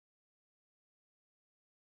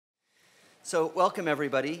So welcome,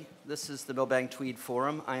 everybody. This is the Milbank Tweed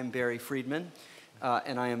Forum. I am Barry Friedman,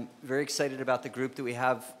 and I am very excited about the group that we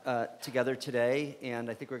have together today, and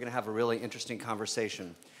I think we're going to have a really interesting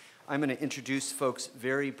conversation. I'm going to introduce folks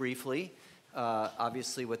very briefly.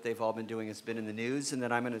 Obviously, what they've all been doing has been in the news, and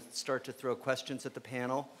then I'm going to start to throw questions at the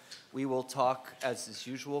panel. We will talk, as is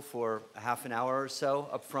usual, for a half an hour or so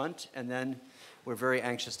up front, and then we're very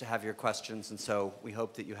anxious to have your questions, and so we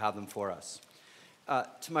hope that you have them for us.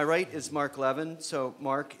 To my right is Marc Levin. So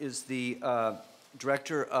Marc is the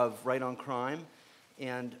director of Right on Crime,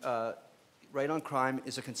 and Right on Crime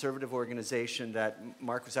is a conservative organization that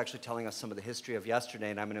Marc was actually telling us some of the history of yesterday,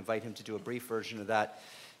 and I'm going to invite him to do a brief version of that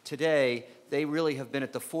today. They really have been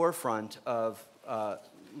at the forefront of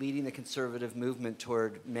leading the conservative movement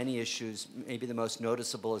toward many issues. Maybe the most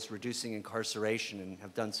noticeable is reducing incarceration, and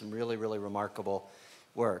have done some really, really remarkable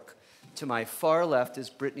work. To my far left is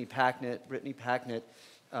Brittany Packnett. Brittany Packnett,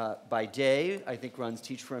 by day, I think runs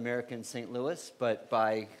Teach for America in St. Louis, but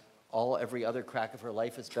by every other crack of her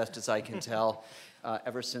life, as best as I can tell,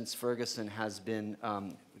 ever since Ferguson, has been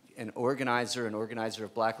an organizer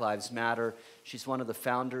of Black Lives Matter. She's one of the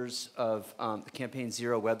founders of the Campaign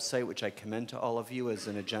Zero website, which I commend to all of you as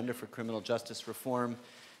an agenda for criminal justice reform.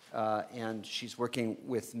 And she's working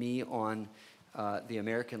with me on the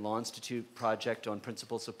American Law Institute project on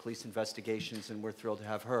principles of police investigations, and we're thrilled to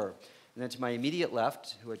have her. And then to my immediate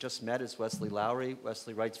left, who I just met, is Wesley Lowery.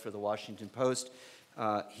 Wesley writes for the Washington Post.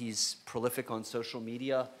 He's prolific on social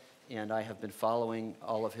media, and I have been following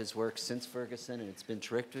all of his work since Ferguson, and it's been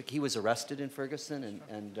terrific. He was arrested in Ferguson,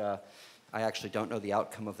 and I actually don't know the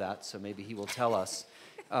outcome of that, so maybe he will tell us.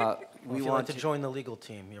 If you want to join the legal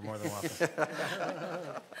team, you're more than welcome.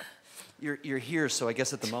 You're here, so I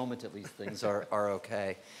guess at the moment, at least, things are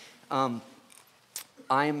okay.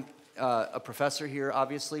 I'm a professor here,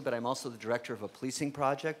 obviously, but I'm also the director of a policing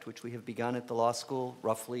project, which we have begun at the law school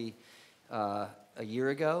roughly a year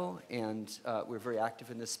ago, and we're very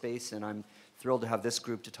active in this space, and I'm thrilled to have this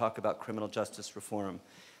group to talk about criminal justice reform.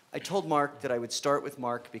 I told Marc that I would start with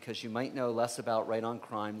Marc because you might know less about Right on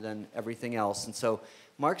Crime than everything else, and so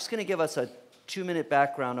Marc's going to give us a 2-minute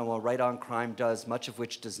background on what Right on Crime does, much of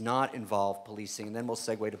which does not involve policing, and then we'll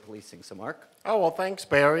segue to policing. So, Marc? Oh, well, thanks,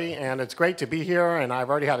 Barry, and it's great to be here, and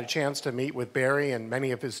I've already had a chance to meet with Barry and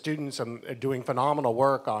many of his students and doing phenomenal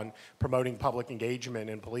work on promoting public engagement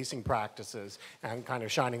in policing practices and kind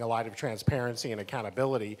of shining a light of transparency and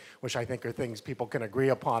accountability, which I think are things people can agree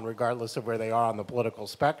upon regardless of where they are on the political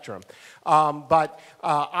spectrum. But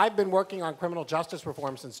I've been working on criminal justice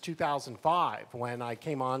reform since 2005 when I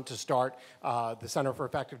came on to start the Center for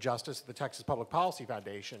Effective Justice at the Texas Public Policy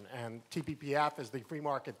Foundation, and TPPF is the free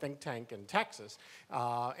market think tank in Texas.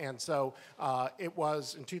 And so it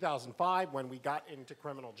was in 2005 when we got into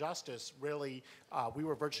criminal justice, really, we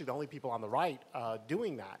were virtually the only people on the right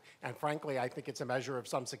doing that. And frankly, I think it's a measure of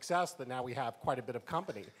some success that now we have quite a bit of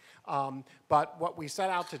company. But what we set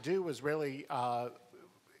out to do was really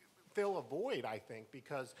fill a void, I think,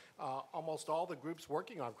 because almost all the groups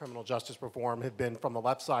working on criminal justice reform have been from the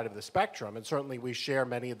left side of the spectrum, and certainly we share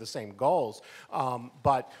many of the same goals.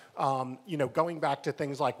 But you know, going back to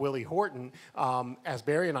things like Willie Horton, as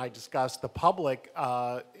Barry and I discussed, the public,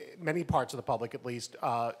 many parts of the public at least,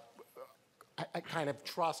 I kind of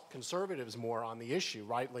trust conservatives more on the issue,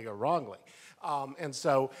 rightly or wrongly. And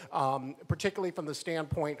so, particularly from the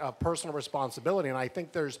standpoint of personal responsibility, and I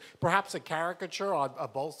think there's perhaps a caricature on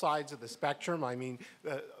both sides of the spectrum. I mean,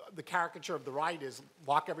 the caricature of the right is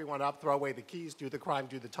lock everyone up, throw away the keys, do the crime,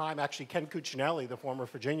 do the time. Actually, Ken Cuccinelli, the former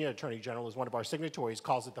Virginia Attorney General, is one of our signatories,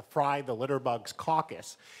 calls it the Fry the Litterbugs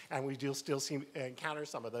Caucus. And we do still encounter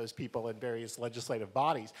some of those people in various legislative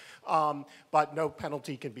bodies. But no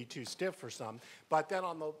penalty can be too stiff for some. But then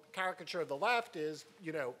on the caricature of the left is,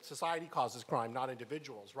 you know, society causes crime, not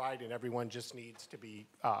individuals, right? And everyone just needs to be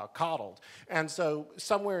coddled. And so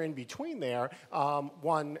somewhere in between there,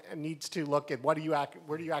 one needs to look at where do you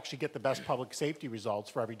actually get the best public safety results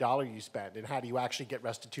for every dollar you spend, and how do you actually get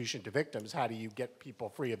restitution to victims? How do you get people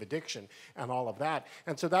free of addiction and all of that?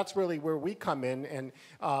 And so that's really where we come in. And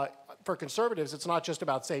for conservatives, it's not just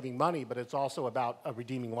about saving money, but it's also about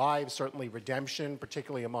redeeming lives. Certainly redemption,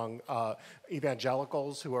 particularly among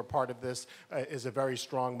evangelicals who are part of this, is a very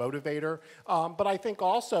strong motivator. But I think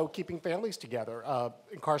also keeping families together.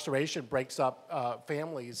 Incarceration breaks up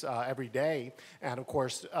families every day, and of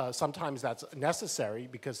course sometimes that's necessary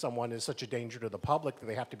because because someone is such a danger to the public that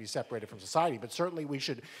they have to be separated from society. But certainly we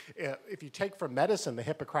should, if you take from medicine the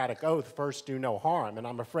Hippocratic Oath, first do no harm. And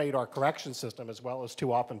I'm afraid our correction system, as well as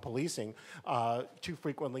too often policing, too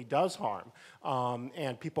frequently does harm.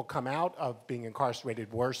 And people come out of being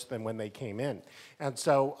incarcerated worse than when they came in. And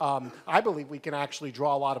so I believe we can actually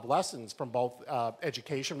draw a lot of lessons from both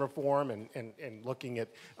education reform and looking at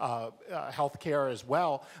health care as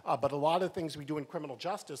well. But a lot of things we do in criminal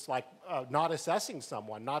justice, like not assessing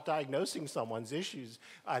someone, not diagnosing someone's issues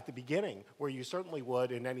at the beginning, where you certainly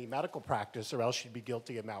would in any medical practice, or else you'd be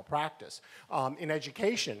guilty of malpractice. In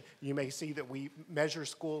education, you may see that we measure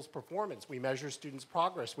schools' performance, we measure students'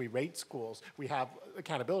 progress, we rate schools, we have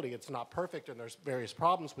accountability. It's not perfect, and there's various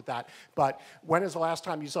problems with that, but when is the last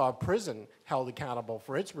time you saw a prison held accountable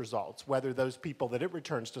for its results, whether those people that it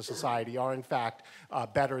returns to society are in fact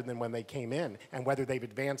better than when they came in, and whether they've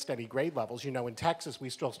advanced any grade levels. You know, in Texas, we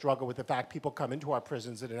still struggle with the fact people come into our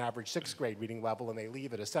prisons at an average 6th grade reading level, and they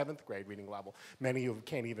leave at a 7th grade reading level. Many of them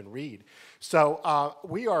can't even read. So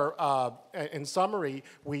we are, in summary,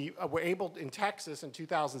 we were able in Texas in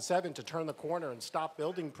 2007 to turn the corner and stop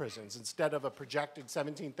building prisons. Instead of a projected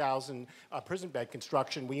 17,000 prison bed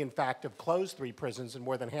construction, we in fact have closed 3 prisons and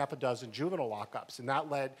more than half a dozen juvenile lockups. And that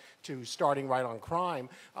led to starting Right on Crime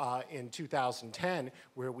in 2010,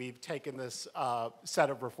 where we've taken this set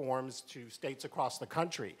of reforms to states across the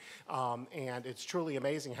country. And it's truly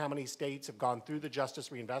amazing how many states have gone through the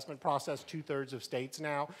justice reinvestment process, 2/3 of states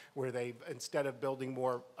now, where they've, instead of building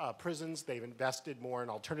more prisons, they've invested more in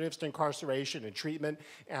alternatives to incarceration and treatment,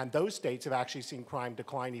 and those states have actually seen crime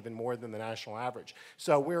decline even more than the national average.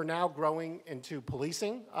 So we're now growing into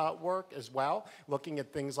policing work as well, looking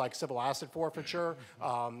at things like civil asset forfeiture,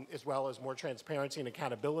 as well as more transparency and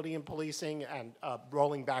accountability in policing, and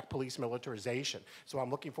rolling back police militarization. So I'm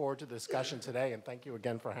looking forward to the discussion today, and thank you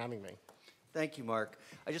again for having me. Thank you, Marc.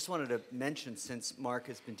 I just wanted to mention, since Marc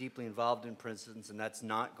has been deeply involved in prisons, and that's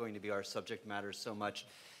not going to be our subject matter so much,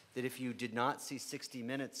 that if you did not see 60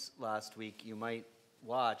 Minutes last week, you might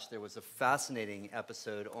watch. There was a fascinating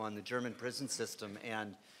episode on the German prison system,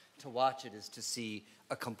 and to watch it is to see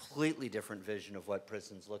a completely different vision of what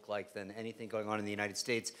prisons look like than anything going on in the United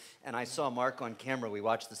States. And I saw Marc on camera. We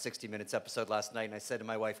watched the 60 Minutes episode last night, and I said to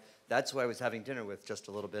my wife, that's who I was having dinner with just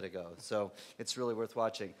a little bit ago. So it's really worth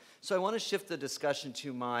watching. So I want to shift the discussion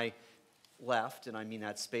to my left, and I mean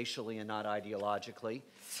that spatially and not ideologically.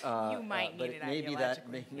 You might need it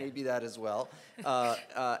ideologically. Maybe that as well.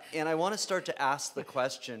 And I want to start to ask the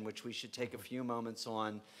question, which we should take a few moments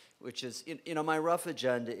on, which is, you know, my rough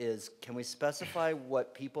agenda is, can we specify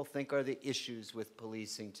what people think are the issues with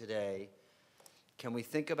policing today? Can we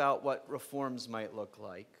think about what reforms might look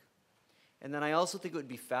like? And then I also think it would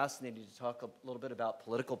be fascinating to talk a little bit about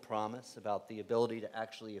political promise, about the ability to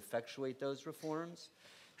actually effectuate those reforms.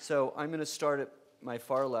 So I'm going to start at my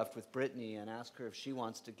far left with Brittany and ask her if she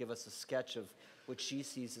wants to give us a sketch of what she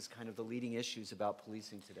sees as kind of the leading issues about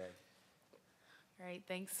policing today. Great,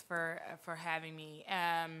 thanks for having me.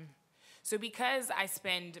 So because I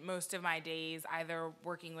spend most of my days either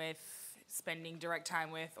working with, spending direct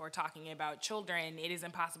time with, or talking about children, it is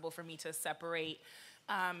impossible for me to separate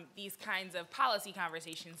these kinds of policy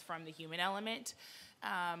conversations from the human element.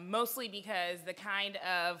 Mostly because the kind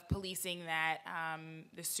of policing that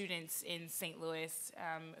the students in St. Louis,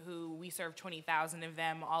 who we serve 20,000 of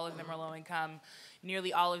them, all of them are low income,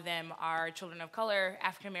 nearly all of them are children of color,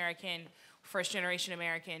 African American, first generation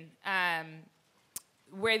American,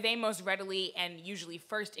 where they most readily and usually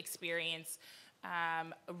first experience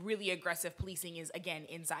really aggressive policing is, again,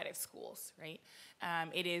 inside of schools, right?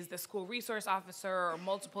 It is the school resource officer or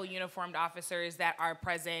multiple uniformed officers that are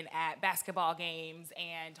present at basketball games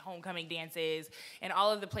and homecoming dances and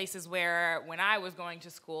all of the places where, when I was going to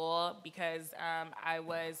school, because I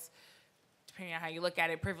was, depending on how you look at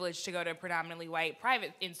it, privileged to go to predominantly white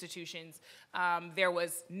private institutions, there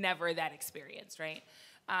was never that experience, right?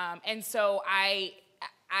 And so I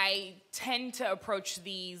tend to approach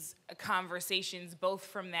these conversations both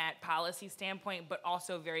from that policy standpoint, but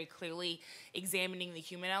also very clearly examining the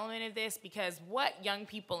human element of this, because what young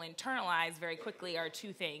people internalize very quickly are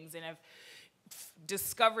two things, and I've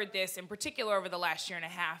discovered this in particular over the last year and a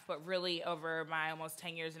half, but really over my almost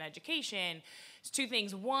 10 years in education. It's two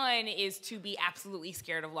things. One is to be absolutely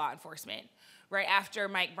scared of law enforcement. Right after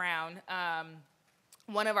Mike Brown,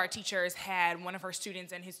 one of our teachers had one of her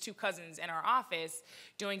students and his two cousins in our office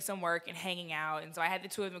doing some work and hanging out. And so I had the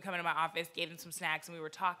two of them come into my office, gave them some snacks, and we were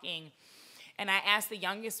talking. And I asked the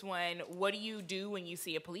youngest one, what do you do when you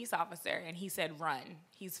see a police officer? And he said, run.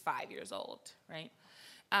 He's 5 years old, right?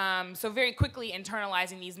 So very quickly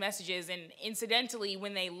internalizing these messages, and incidentally,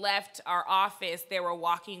 when they left our office, they were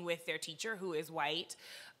walking with their teacher, who is white,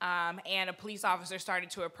 and a police officer started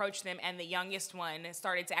to approach them, and the youngest one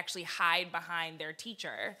started to actually hide behind their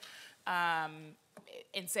teacher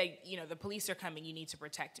and say, you know, the police are coming, you need to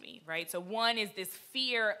protect me, right? So one is this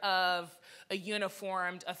fear of a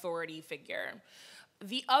uniformed authority figure.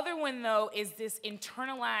 The other one, though, is this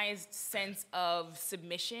internalized sense of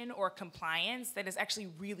submission or compliance that is actually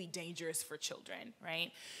really dangerous for children,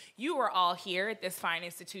 right? You are all here at this fine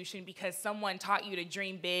institution because someone taught you to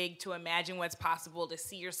dream big, to imagine what's possible, to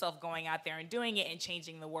see yourself going out there and doing it and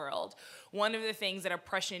changing the world. One of the things that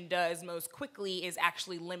oppression does most quickly is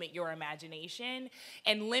actually limit your imagination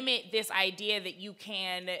and limit this idea that you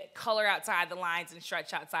can color outside the lines and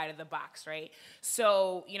stretch outside of the box, right?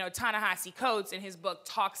 So, you know, Ta-Nehisi Coates in his book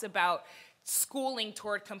talks about schooling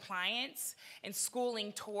toward compliance and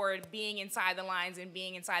schooling toward being inside the lines and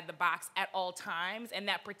being inside the box at all times, and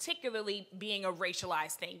that particularly being a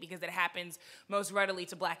racialized thing because it happens most readily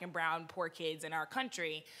to black and brown poor kids in our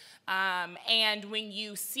country. And when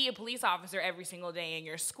you see a police officer every single day in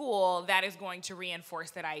your school, that is going to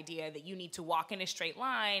reinforce that idea that you need to walk in a straight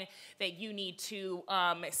line, that you need to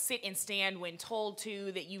sit and stand when told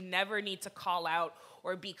to, that you never need to call out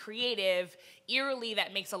or be creative. Eerily,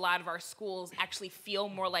 that makes a lot of our schools actually feel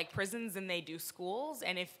more like prisons than they do schools.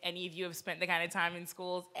 And if any of you have spent the kind of time in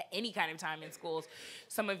schools, any kind of time in schools,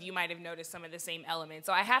 some of you might have noticed some of the same elements.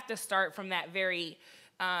 So I have to start from that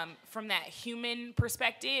from that human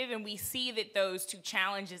perspective, and we see that those two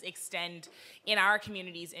challenges extend in our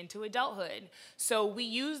communities into adulthood. So we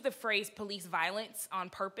use the phrase police violence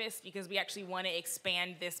on purpose because we actually want to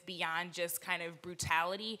expand this beyond just kind of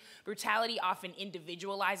brutality. Brutality often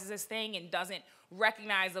individualizes this thing and doesn't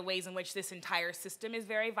recognize the ways in which this entire system is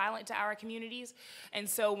very violent to our communities. And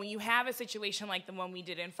so when you have a situation like the one we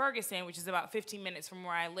did in Ferguson, which is about 15 minutes from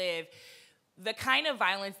where I live, the kind of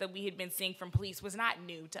violence that we had been seeing from police was not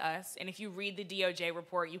new to us. And if you read the DOJ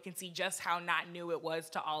report, you can see just how not new it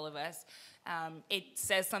was to all of us. It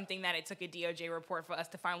says something that it took a DOJ report for us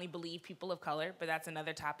to finally believe people of color, but that's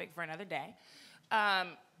another topic for another day.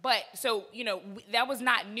 But so, you know, that was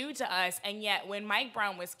not new to us, and yet when Mike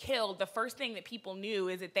Brown was killed, the first thing that people knew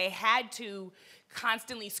is that they had to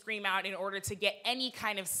constantly scream out in order to get any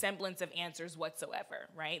kind of semblance of answers whatsoever,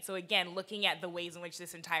 right? So again, looking at the ways in which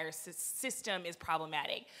this entire system is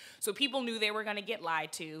problematic. So people knew they were gonna get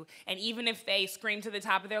lied to, and even if they screamed to the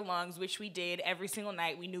top of their lungs, which we did every single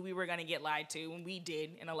night, we knew we were gonna get lied to, and we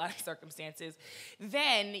did in a lot of circumstances.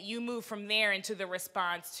 Then you move from there into the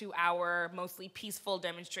response to our mostly peaceful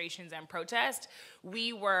demonstrations and protest.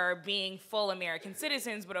 We were being full American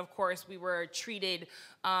citizens, but of course we were treated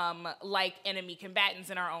like enemy combatants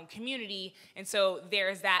in our own community, and so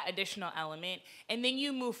there's that additional element. And then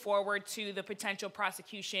you move forward to the potential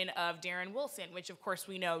prosecution of Darren Wilson, which of course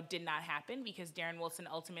we know did not happen because Darren Wilson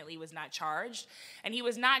ultimately was not charged. And he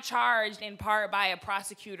was not charged in part by a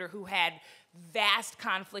prosecutor who had vast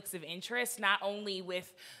conflicts of interest, not only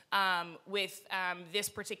with this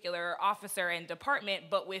particular officer and department,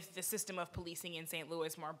 but with the system of policing in St.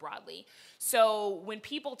 Louis more broadly. So when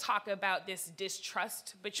people talk about this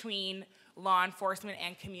distrust between law enforcement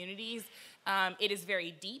and communities, it is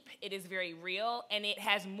very deep, it is very real, and it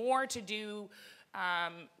has more to do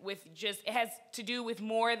with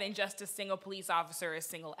more than just a single police officer or a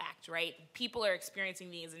single act, right? People are experiencing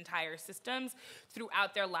these entire systems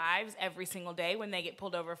throughout their lives every single day when they get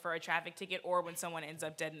pulled over for a traffic ticket or when someone ends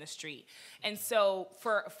up dead in the street. And so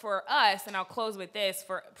for us, and I'll close with this,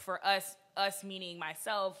 for us meaning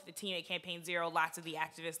myself, the team at Campaign Zero, lots of the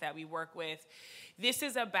activists that we work with, this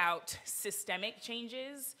is about systemic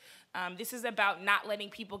changes. This is about not letting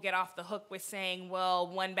people get off the hook with saying, well,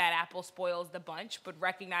 one bad apple spoils the bunch, but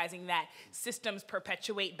recognizing that systems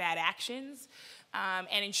perpetuate bad actions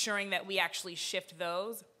and ensuring that we actually shift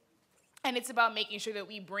those. And it's about making sure that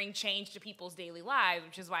we bring change to people's daily lives,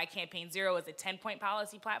 which is why Campaign Zero is a 10-point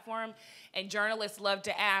policy platform. And journalists love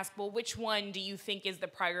to ask, well, which one do you think is the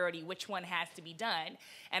priority? Which one has to be done?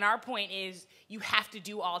 And our point is you have to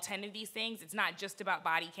do all 10 of these things. It's not just about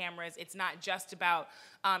body cameras. It's not just about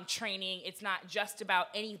training. It's not just about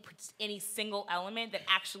any single element. That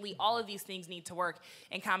actually all of these things need to work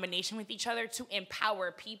in combination with each other to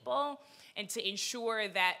empower people and to ensure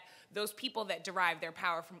that those people that derive their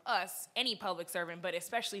power from us, any public servant, but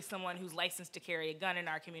especially someone who's licensed to carry a gun in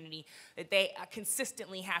our community, that they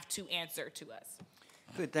consistently have to answer to us.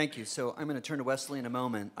 Good, thank you. So I'm going to turn to Wesley in a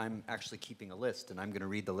moment. I'm actually keeping a list, and I'm going to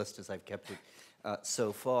read the list as I've kept it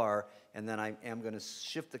so far, and then I am going to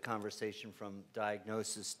shift the conversation from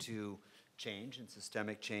diagnosis to change and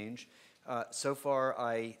systemic change. So far,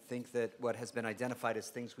 I think that what has been identified as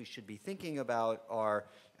things we should be thinking about are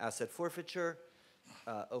asset forfeiture,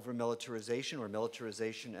 over-militarization or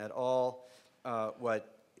militarization at all,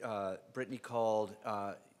 what Brittany called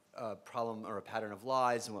a problem or a pattern of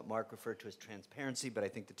lies, and what Marc referred to as transparency, but I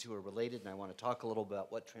think the two are related, and I want to talk a little bit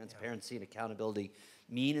about what transparency and accountability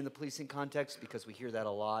mean in the policing context, because we hear that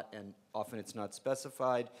a lot, and often it's not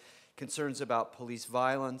specified. Concerns about police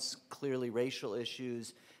violence, clearly racial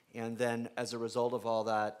issues, and then as a result of all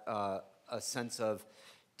that, a sense of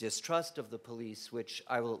distrust of the police, which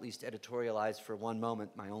I will at least editorialize for one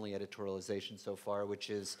moment, my only editorialization so far, which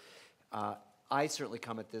is I certainly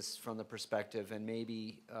come at this from the perspective, and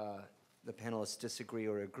maybe the panelists disagree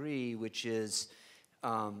or agree, which is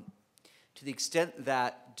to the extent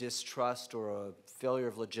that distrust or a failure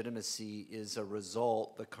of legitimacy is a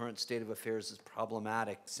result, the current state of affairs is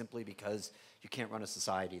problematic simply because you can't run a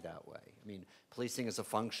society that way. I mean, policing is a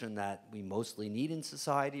function that we mostly need in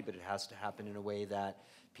society, but it has to happen in a way that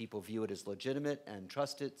people view it as legitimate and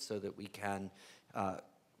trust it so that we can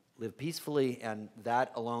live peacefully, and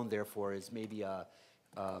that alone, therefore, is maybe a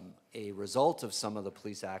result of some of the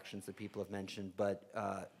police actions that people have mentioned, but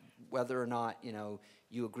whether or not,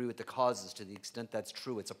 you agree with the causes, to the extent that's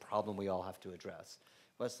true, it's a problem we all have to address.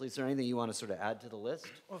 Wesley, is there anything you want to sort of add to the list?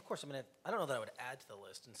 Well, of course. I mean, I don't know that I would add to the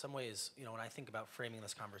list. In some ways, when I think about framing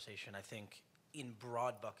this conversation, I think in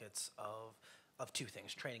broad buckets of two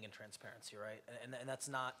things, training and transparency, right? And that's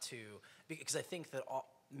not to, because I think that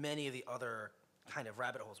many of the other kind of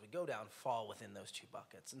rabbit holes we go down fall within those two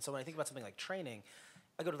buckets. And so when I think about something like training,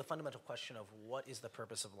 I go to the fundamental question of what is the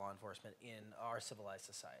purpose of law enforcement in our civilized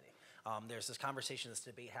society. There's this conversation, this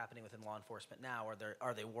debate happening within law enforcement now.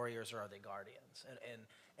 Are they warriors or are they guardians?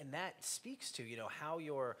 And that speaks to how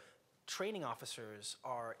your training officers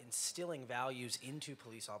are instilling values into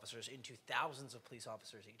police officers, into thousands of police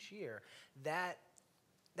officers each year. That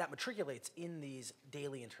matriculates in these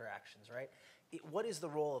daily interactions, right? What is the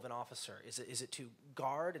role of an officer? Is it to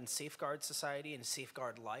guard and safeguard society and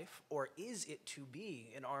safeguard life, or is it to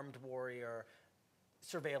be an armed warrior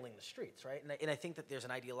surveilling the streets, right? And I think that there's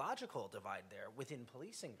an ideological divide there within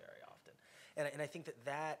policing very often. And I think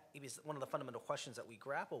that is one of the fundamental questions that we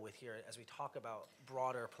grapple with here as we talk about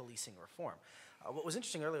broader policing reform. What was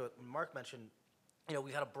interesting earlier, what Marc mentioned,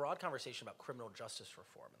 we had a broad conversation about criminal justice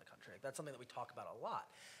reform in the country. That's something that we talk about a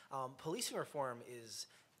lot. Policing reform is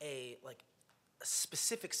a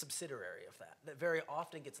specific subsidiary of that very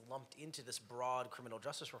often gets lumped into this broad criminal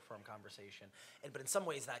justice reform conversation, but in some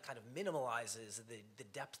ways that kind of minimalizes the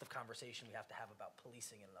depth of conversation we have to have about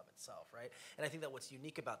policing in and of itself, right? And I think that what's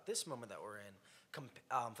unique about this moment that we're in,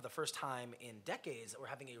 for the first time in decades, that we're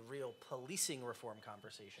having a real policing reform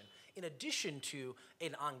conversation, in addition to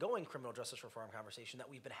an ongoing criminal justice reform conversation that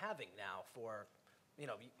we've been having now for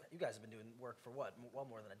you guys have been doing work for what, well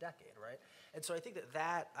more than a decade, right? And so I think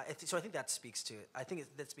that speaks to it. I think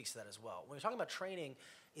that speaks to that as well. When we're talking about training,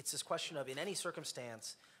 it's this question of, in any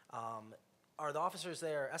circumstance, are the officers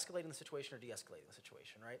there escalating the situation or de-escalating the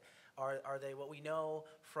situation, right? Are they, what we know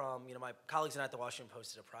from, my colleagues and I at the Washington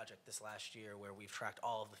Post did a project this last year where we've tracked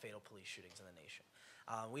all of the fatal police shootings in the nation.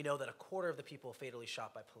 We know that a quarter of the people fatally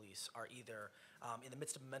shot by police are either in the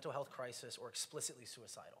midst of a mental health crisis or explicitly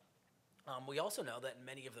suicidal. We also know that in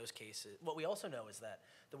many of those cases, what we also know is that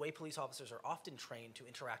the way police officers are often trained to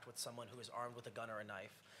interact with someone who is armed with a gun or a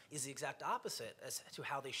knife is the exact opposite as to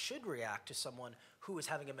how they should react to someone who is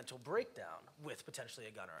having a mental breakdown with potentially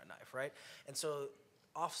a gun or a knife, right? And so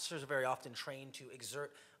officers are very often trained to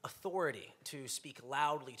exert authority, to speak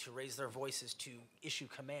loudly, to raise their voices, to issue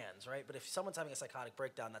commands, right? But if someone's having a psychotic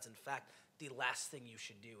breakdown, that's in fact the last thing you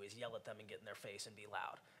should do is yell at them and get in their face and be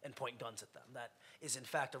loud and point guns at them. That is in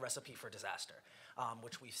fact a recipe for disaster,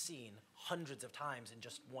 which we've seen hundreds of times in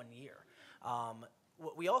just 1 year.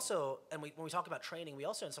 When we talk about training, we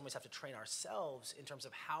also in some ways have to train ourselves in terms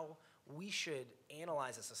of how we should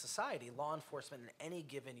analyze as a society law enforcement in any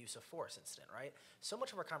given use of force incident, right? So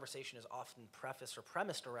much of our conversation is often prefaced or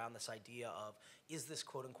premised around this idea of, is this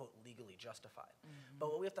quote unquote legally justified? Mm-hmm. But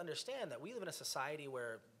what we have to understand that we live in a society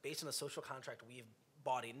where, based on the social contract we've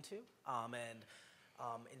bought into,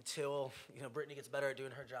 until Brittany gets better at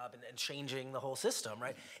doing her job and changing the whole system,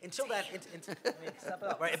 right? Until that, step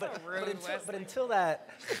up, right? But until that,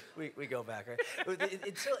 we go back, right?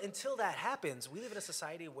 Until that happens, we live in a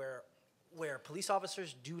society where police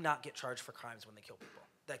officers do not get charged for crimes when they kill people.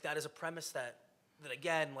 Like, that is a premise that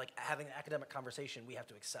again, like having an academic conversation, we have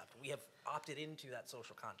to accept. We have opted into that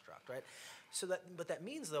social construct, right? But that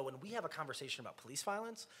means, though, when we have a conversation about police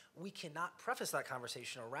violence, we cannot preface that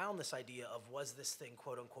conversation around this idea of was this thing,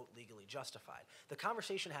 quote unquote, legally justified. The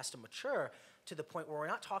conversation has to mature to the point where we're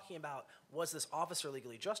not talking about was this officer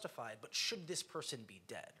legally justified, but should this person be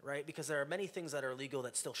dead, right? Because there are many things that are legal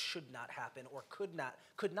that still should not happen or could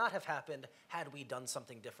not have happened had we done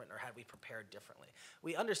something different or had we prepared differently.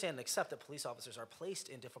 We understand and accept that police officers are placed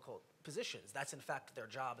in difficult positions. That's in fact their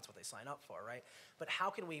job. It's what they sign up for, right? But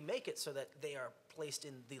how can we make it so that they are placed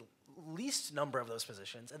in the least number of those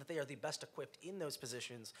positions and that they are the best equipped in those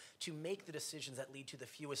positions to make the decisions that lead to the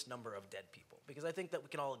fewest number of dead people? Because I think that we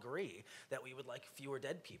can all agree that we would like fewer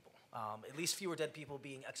dead people, at least fewer dead people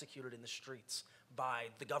being executed in the streets by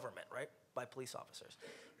the government, right? By police officers.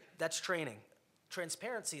 That's training.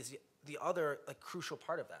 Transparency is the other crucial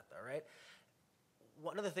part of that, though, right?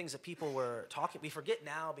 One of the things that people were talking, we forget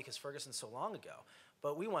now because Ferguson's so long ago,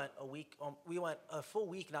 but we went a full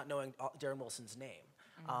week not knowing Darren Wilson's name.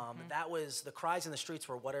 That was, the cries in the streets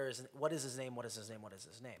were, what is his name, what is his name, what is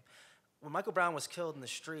his name? When Michael Brown was killed in the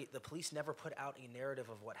street, the police never put out a narrative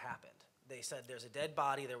of what happened. They said there's a dead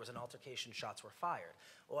body, there was an altercation, shots were fired.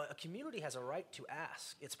 Well, a community has a right to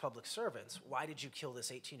ask its public servants, why did you kill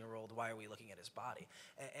this 18-year-old? Why are we looking at his body?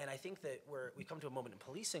 And I think that we come to a moment in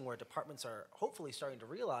policing where departments are hopefully starting to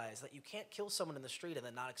realize that you can't kill someone in the street and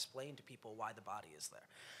then not explain to people why the body is there.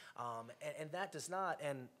 And that does not,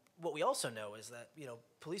 and what we also know is that,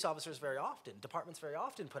 police officers departments very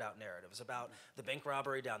often put out narratives about the bank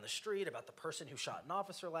robbery down the street, about the person who shot an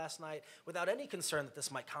officer last night, without any concern that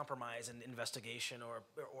this might compromise an investigation or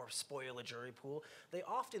spoil a jury pool. They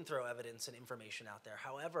often throw evidence and information out there.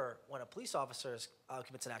 However, when a police officer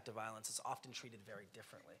commits an act of violence, it's often treated very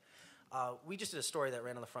differently. We just did a story that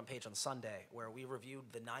ran on the front page on Sunday where we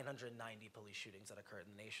reviewed the 990 police shootings that occurred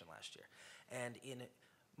in the nation last year. And in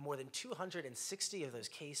more than 260 of those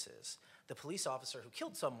cases, the police officer who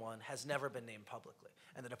killed someone has never been named publicly,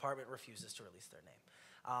 and the department refuses to release their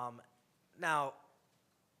name. Now,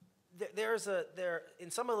 in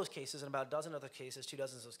some of those cases, in about a dozen other cases, 2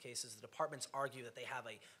 dozen of those cases, the departments argue that they have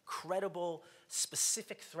a credible,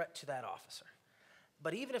 specific threat to that officer.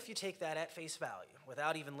 But even if you take that at face value,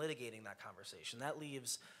 without even litigating that conversation, that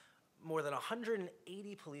leaves more than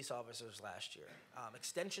 180 police officers last year,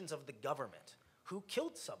 extensions of the government, who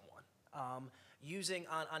killed someone using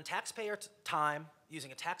on taxpayer time,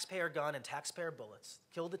 using a taxpayer gun and taxpayer bullets,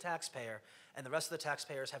 killed the taxpayer, and the rest of the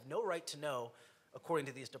taxpayers have no right to know, according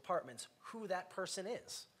to these departments, who that person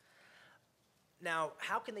is. Now,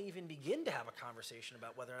 how can they even begin to have a conversation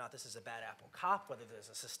about whether or not this is a bad apple cop, whether there's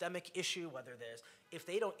a systemic issue, if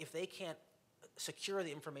they can't secure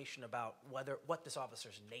the information about what this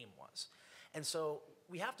officer's name was? And so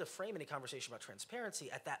we have to frame any conversation about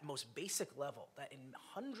transparency at that most basic level, that in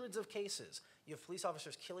hundreds of cases, you have police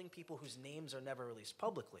officers killing people whose names are never released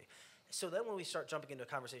publicly. So then when we start jumping into a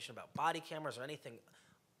conversation about body cameras or anything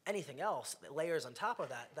else, layers on top of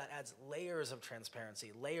that, that adds layers of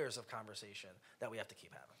transparency, layers of conversation that we have to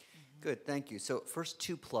keep having. Good, thank you. So first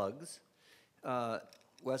 2 plugs.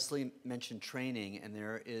 Wesley mentioned training, and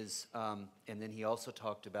there is, and then he also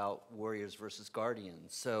talked about warriors versus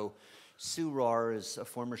guardians. So Sue Rahr is a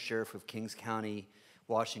former sheriff of Kings County,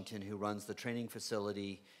 Washington, who runs the training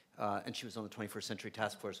facility, and she was on the 21st Century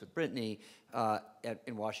Task Force with Brittany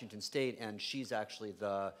in Washington State, and she's actually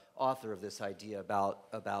the author of this idea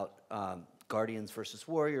about guardians versus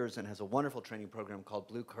warriors, and has a wonderful training program called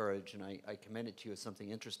Blue Courage, and I commend it to you as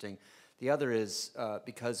something interesting. The other is,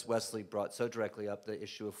 because Wesley brought so directly up the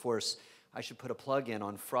issue of force, I should put a plug in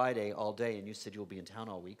on Friday all day, and you said you'll be in town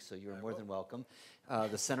all week, so you're more than welcome.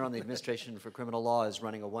 The Center on the Administration for Criminal Law is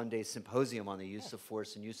running a 1-day symposium on the use of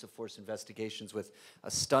force and use of force investigations with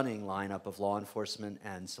a stunning lineup of law enforcement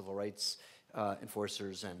and civil rights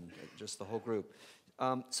enforcers and just the whole group.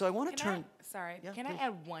 So I want to turn... Can I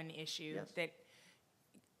add one issue that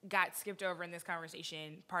got skipped over in this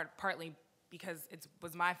conversation, partly because it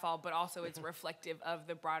was my fault, but also it's reflective of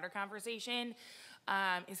the broader conversation,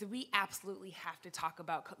 is that we absolutely have to talk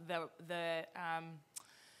about the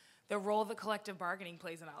role that collective bargaining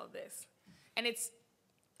plays in all of this. And it's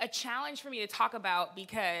a challenge for me to talk about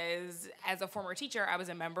because as a former teacher, I was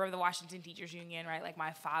a member of the Washington Teachers Union, right? Like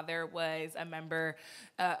my father was a member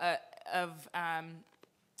of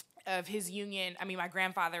his union, my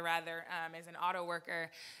grandfather rather, as an auto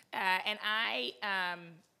worker. And I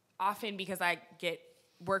often, because I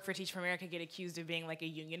work for Teach for America, get accused of being like a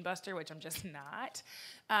union buster, which I'm just not.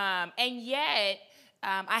 And yet,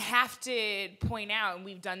 I have to point out, and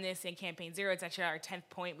we've done this in Campaign Zero, it's actually our 10th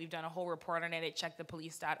point, we've done a whole report on it at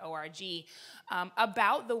checkthepolice.org,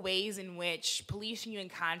 about the ways in which police union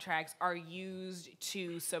contracts are used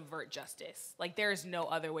to subvert justice. Like, there's no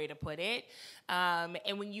other way to put it.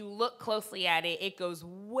 And when you look closely at it, it goes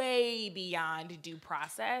way beyond due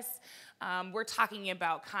process. We're talking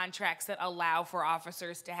about contracts that allow for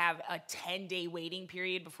officers to have a 10-day waiting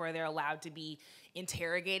period before they're allowed to be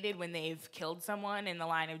interrogated when they've killed someone in the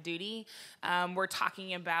line of duty. We're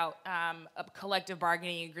talking about collective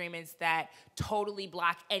bargaining agreements that totally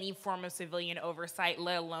block any form of civilian oversight,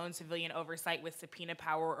 let alone civilian oversight with subpoena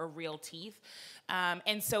power or real teeth.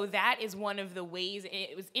 And so that is one of the ways.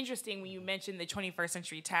 It was interesting when you mentioned the 21st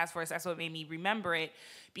Century Task Force. That's what made me remember it,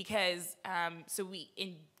 because so we,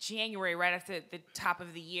 in January, right after the top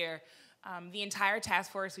of the year, the entire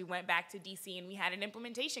task force, we went back to DC and we had an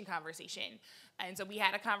implementation conversation. And so we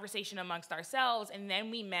had a conversation amongst ourselves, and then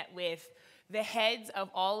we met with the heads of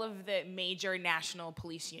all of the major national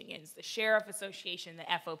police unions, the Sheriff Association, the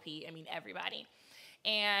FOP, I mean, everybody.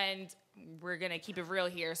 And we're gonna keep it real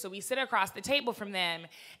here. So we sit across the table from them,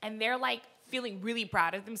 and they're like feeling really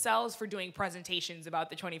proud of themselves for doing presentations about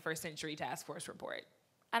the 21st Century Task Force report.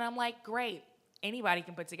 And I'm like, great, anybody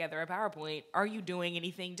can put together a PowerPoint. Are you doing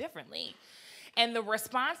anything differently? And the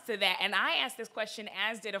response to that, and I asked this question,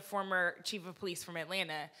 as did a former chief of police from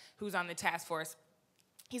Atlanta who's on the task force.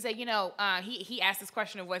 He said, you know, he asked this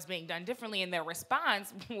question of what's being done differently, and their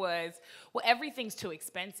response was, well, everything's too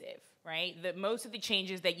expensive, right? That most of the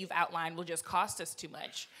changes that you've outlined will just cost us too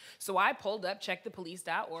much. So I pulled up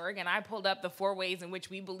checkthepolice.org, and I pulled up the 4 ways in which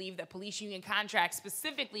we believe that police union contracts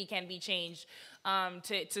specifically can be changed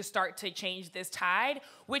to start to change this tide,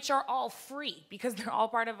 which are all free because they're all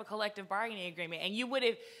part of a collective bargaining agreement. And you would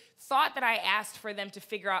have thought that I asked for them to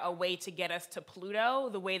figure out a way to get us to Pluto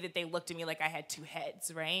the way that they looked at me like I had 2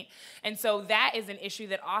 heads, right? And so that is an issue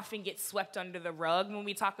that often gets swept under the rug when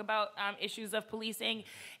we talk about issues of policing,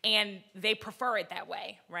 and they prefer it that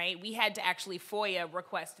way, right? We had to actually FOIA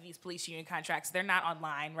request these police union contracts. They're not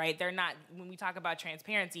online, right? They're not, when we talk about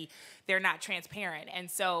transparency, they're not transparent. And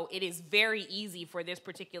so it is very easy for this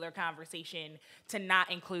particular conversation to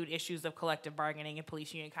not include issues of collective bargaining and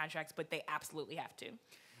police union contracts, but they absolutely have to.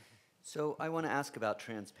 So I want to ask about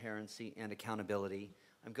transparency and accountability.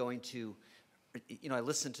 I'm going to, you know, I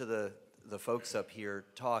listened to the folks up here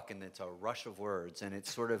talk, and it's a rush of words, and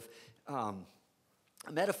it's sort of a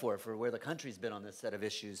metaphor for where the country's been on this set of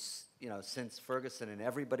issues, you know, since Ferguson. And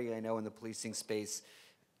everybody I know in the policing space,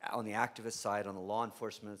 on the activist side, on the law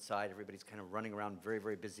enforcement side, everybody's kind of running around very,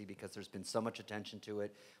 very busy because there's been so much attention to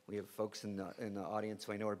it. We have folks in the audience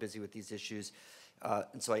who I know are busy with these issues.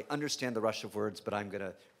 And so I understand the rush of words, but I'm going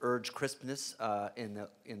to urge crispness in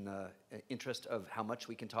the interest of how much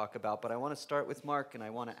we can talk about. But I want to start with Marc, and I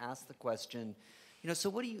want to ask the question, you know, so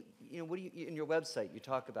what do you in your website, you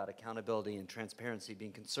talk about accountability and transparency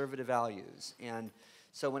being conservative values. And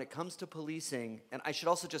so when it comes to policing, and I should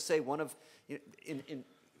also just say one of, in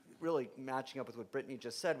really matching up with what Brittany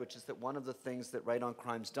just said, which is that one of the things that Right on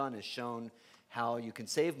Crime's done is shown how you can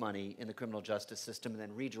save money in the criminal justice system and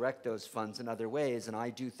then redirect those funds in other ways. And I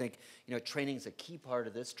do think, you know, training is a key part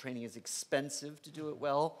of this. Training is expensive to do it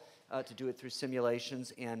well, to do it through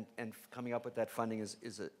simulations, and coming up with that funding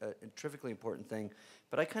is a terrifically important thing.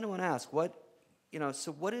 But I kind of want to ask, what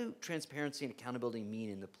do transparency and accountability mean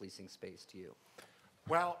in the policing space to you?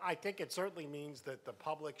 Well, I think it certainly means that the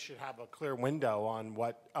public should have a clear window on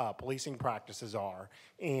what policing practices are.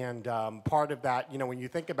 And part of that, you know, when you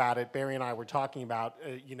think about it, Barry and I were talking about,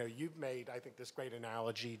 you know, you've made, I think, this great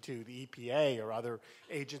analogy to the EPA or other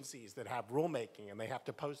agencies that have rulemaking, and they have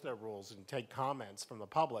to post their rules and take comments from the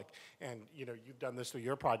public. And, you know, you've done this through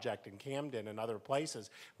your project in Camden and other places,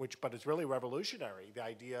 but it's really revolutionary, the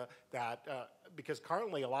idea that, because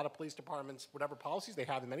currently a lot of police departments, whatever policies they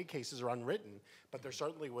have in many cases are unwritten, but there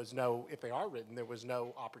certainly was no, if they are written, there was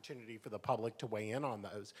no opportunity for the public to weigh in on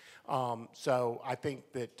those. So I think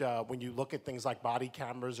that when you look at things like body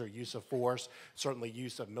cameras or use of force, certainly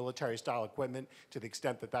use of military-style equipment, to the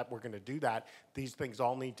extent that we're going to do that, these things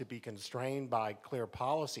all need to be constrained by clear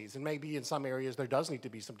policies. And maybe in some areas there does need to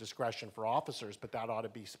be some discretion for officers, but that ought to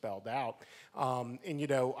be spelled out. And, you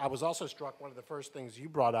know, I was also struck, one of the first things you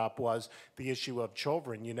brought up was the issue of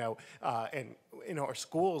children, you know, and in our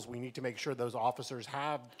schools we need to make sure those officers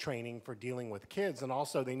have training for dealing with kids, and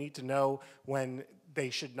also they need to know when they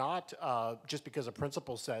should not, just because a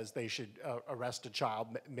principal says they should arrest a child,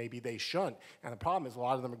 maybe they shouldn't. And the problem is a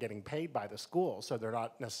lot of them are getting paid by the school, so they're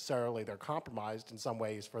not necessarily, they're compromised in some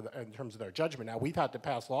ways in terms of their judgment. Now, we've had to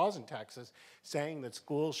pass laws in Texas saying that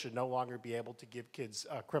schools should no longer be able to give kids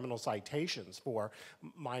criminal citations for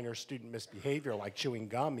minor student misbehavior, like chewing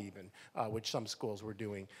gum even, which some schools were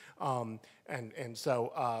doing.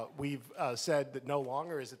 So we've said that no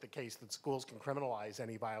longer is it the case that schools can criminalize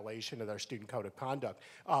any violation of their student code of conduct.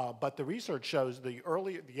 But the research shows the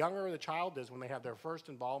younger the child is when they have their first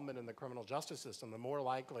involvement in the criminal justice system, the more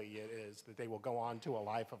likely it is that they will go on to a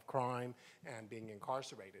life of crime and being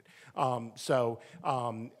incarcerated.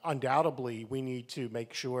 Undoubtedly, we need to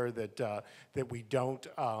make sure that that we don't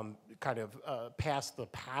pass the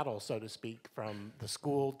paddle, so to speak, from the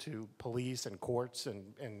school to police and courts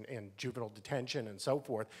and juvenile detention and so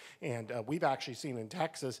forth. And we've actually seen in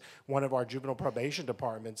Texas, one of our juvenile probation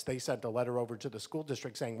departments, they sent a letter over to the school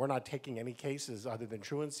district saying, we're not taking any cases other than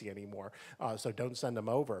truancy anymore, so don't send them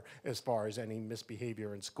over as far as any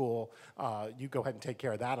misbehavior in school. You go ahead and take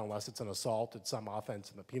care of that unless it's an assault, it's some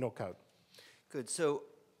offense in the penal code. Good. So,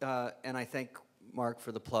 and I thank Marc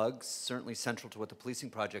for the plugs. Certainly central to what the Policing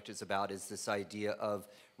Project is about is this idea of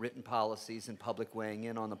written policies and public weighing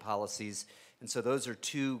in on the policies. And so those are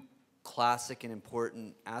two classic and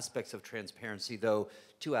important aspects of transparency, though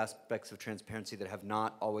two aspects of transparency that have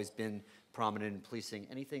not always been prominent in policing.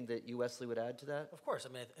 Anything that you, Wesley, would add to that? Of course.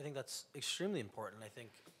 I mean, I think that's extremely important. I think,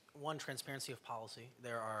 one, transparency of policy.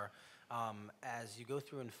 There are, as you go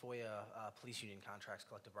through in FOIA police union contracts,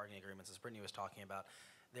 collective bargaining agreements, as Brittany was talking about,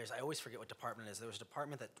 I always forget what department it is. There was a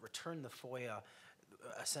department that returned the FOIA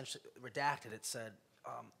essentially redacted. It said,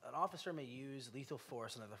 an officer may use lethal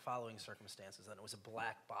force under the following circumstances, and it was a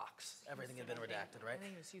black box. Everything had been redacted, right? I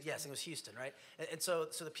think it was Houston. Yes, it was Houston, right? And so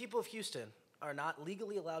the people of Houston are not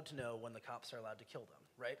legally allowed to know when the cops are allowed to kill them,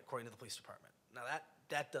 right? According to the police department. Now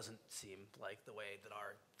that doesn't seem like the way that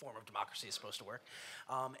our form of democracy is supposed to work.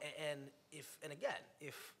 And again,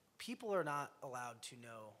 if people are not allowed to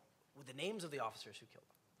know the names of the officers who killed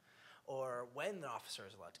them, or when the officer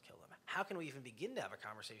is allowed to kill them, how can we even begin to have a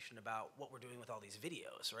conversation about what we're doing with all these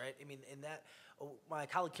videos, right? I mean, my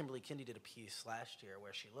colleague Kimberly Kindy did a piece last year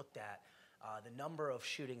where she looked at the number of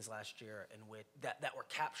shootings last year that were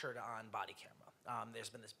captured on body camera. There's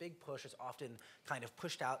been this big push. It's often kind of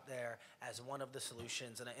pushed out there as one of the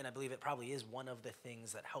solutions, and I believe it probably is one of the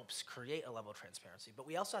things that helps create a level of transparency. But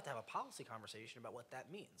we also have to have a policy conversation about what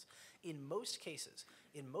that means. In most cases,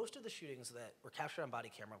 in most of the shootings that were captured on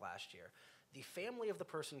body camera last year, the family of the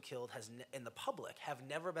person killed and the public have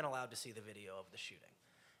never been allowed to see the video of the shooting.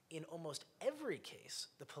 In almost every case,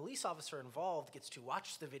 the police officer involved gets to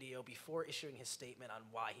watch the video before issuing his statement on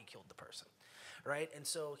why he killed the person, right? And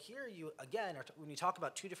so here you, again, when you talk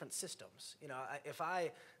about two different systems, if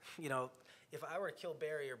I were to kill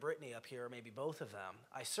Barry or Brittany up here, or maybe both of them,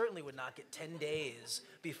 I certainly would not get 10 days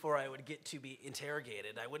before I would get to be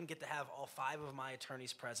interrogated. I wouldn't get to have all 5 of my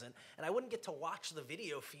attorneys present, and I wouldn't get to watch the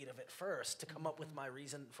video feed of it first to come up with my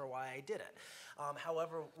reason for why I did it.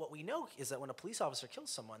 However, what we know is that when a police officer kills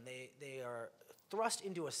someone, they are thrust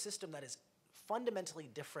into a system that is fundamentally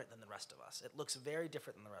different than the rest of us. It looks very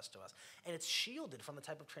different than the rest of us. And it's shielded from the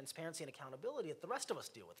type of transparency and accountability that the rest of us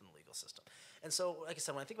deal with in the legal system. And so, like I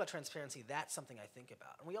said, when I think about transparency, that's something I think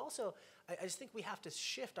about. And we also, I just think we have to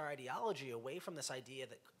shift our ideology away from this idea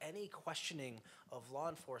that any questioning of law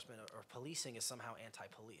enforcement or policing is somehow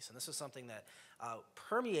anti-police. And this is something that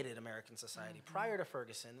permeated American society prior to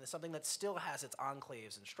Ferguson, and it's something that still has its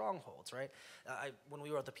enclaves and strongholds, right? When we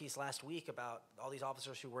wrote the piece last week about all these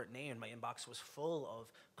officers who weren't named, my inbox was full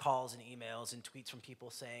of calls and emails and tweets from people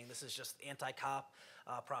saying, this is just anti-cop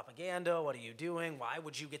propaganda, what are you doing? Why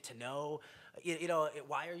would you get to know?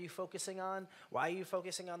 Why are you focusing on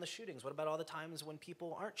the shootings? What about all the times when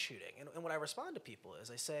people aren't shooting? And what I respond to people is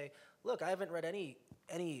I say, look, I haven't read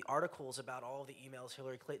any articles about all of the emails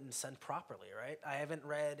Hillary Clinton sent properly, right? I haven't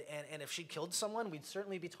read, and if she killed someone, we'd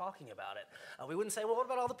certainly be talking about it. We wouldn't say, well, what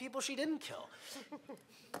about all the people she didn't kill?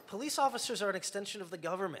 Police officers are an extension of the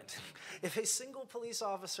government. If a single police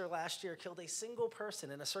officer last year killed a single person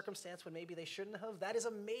in a circumstance when maybe they shouldn't have, that is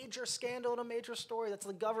a major scandal and a major story. That's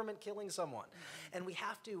the government killing someone. And we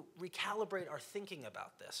have to recalibrate our thinking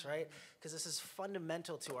about this, right? Because this is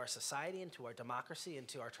fundamental to our society and to our democracy and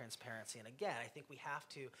to our transparency. And again, I think we have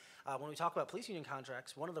to, when we talk about police union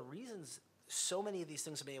contracts, one of the reasons so many of these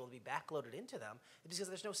things have been able to be backloaded into them is because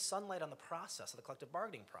there's no sunlight on the process, of the collective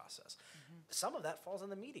bargaining process. Some of that falls on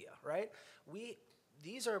the media, right?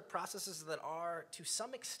 These are processes that are, to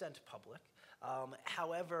some extent, public.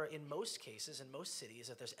 However, in most cases, in most cities,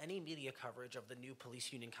 if there's any media coverage of the new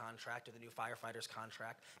police union contract or the new firefighters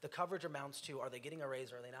contract, the coverage amounts to, are they getting a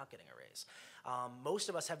raise or are they not getting a raise? Most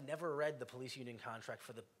of us have never read the police union contract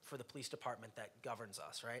for the police department that governs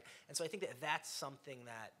us, right? And so I think that that's something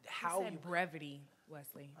that You said brevity,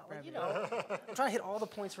 Wesley. Brevity. You know, I'm trying to hit all the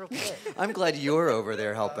points real quick. I'm glad you're over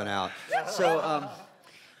there helping out. So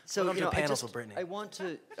Welcome you know, to Panels with Brittany. I want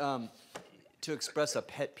to express a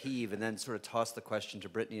pet peeve and then sort of toss the question to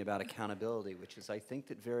Brittany about accountability, which is I think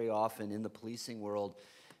that very often in the policing world,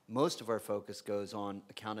 most of our focus goes on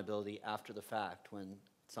accountability after the fact when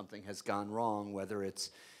something has gone wrong, whether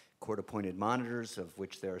it's court-appointed monitors, of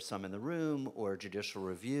which there are some in the room, or judicial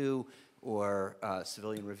review, or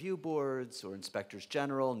civilian review boards, or inspectors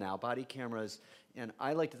general, now body cameras. And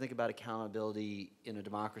I like to think about accountability in a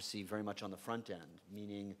democracy very much on the front end,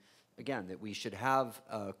 meaning, again, that we should have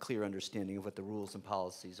a clear understanding of what the rules and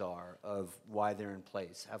policies are, of why they're in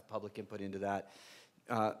place, have public input into that.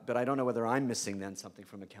 But I don't know whether I'm missing then something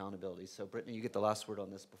from accountability. So Brittany, you get the last word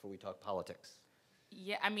on this before we talk politics.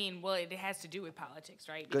 Yeah, I mean, well, it has to do with politics,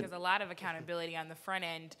 right? Good. Because a lot of accountability on the front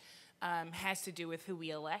end has to do with who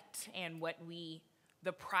we elect and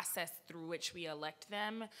the process through which we elect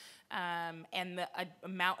them, and the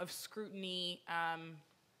amount of scrutiny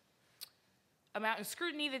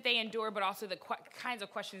that they endure, but also the kinds of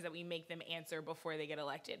questions that we make them answer before they get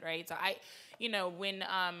elected, right? So when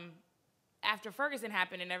after Ferguson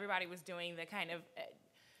happened and everybody was doing the kind of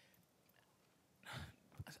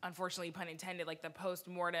unfortunately, pun intended, like the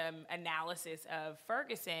post-mortem analysis of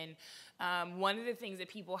Ferguson, one of the things that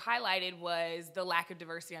people highlighted was the lack of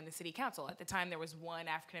diversity on the city council. At the time, there was one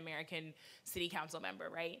African-American city council member,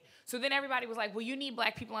 right? So then everybody was like, well, you need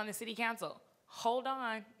black people on the city council. Hold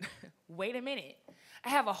on, wait a minute. I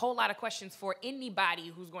have a whole lot of questions for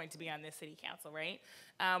anybody who's going to be on this city council, right?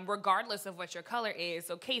 Regardless of what your color is.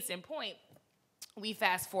 So case in point, we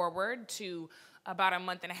fast forward to about a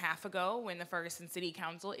month and a half ago when the Ferguson City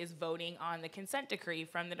Council is voting on the consent decree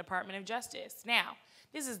from the Department of Justice. Now,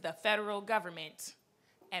 this is the federal government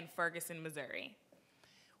and Ferguson, Missouri.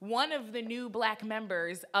 One of the new black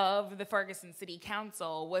members of the Ferguson City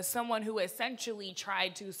Council was someone who essentially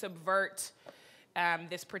tried to subvert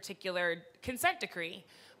this particular consent decree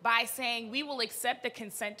by saying, we will accept the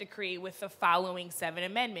consent decree with the following 7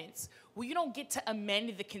 amendments. Well, you don't get to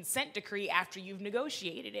amend the consent decree after you've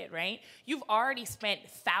negotiated it, right? You've already spent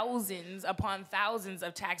thousands upon thousands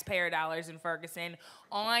of taxpayer dollars in Ferguson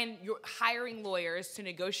on hiring lawyers to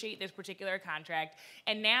negotiate this particular contract,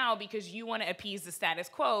 and now, because you want to appease the status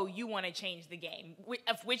quo, you want to change the game,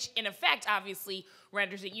 which in effect, obviously,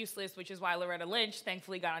 renders it useless, which is why Loretta Lynch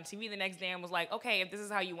thankfully got on TV the next day and was like, okay, if this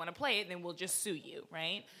is how you want to play it, then we'll just sue you,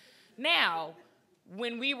 right? Now,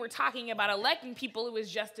 when we were talking about electing people, it was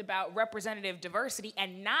just about representative diversity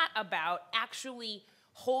and not about actually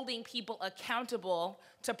holding people accountable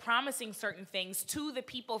to promising certain things to the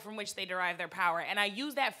people from which they derive their power. And I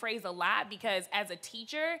use that phrase a lot because as a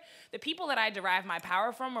teacher, the people that I derive my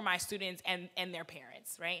power from are my students and their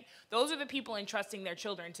parents, right? Those are the people entrusting their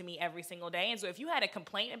children to me every single day. And so if you had a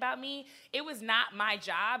complaint about me, it was not my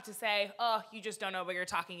job to say, oh, you just don't know what you're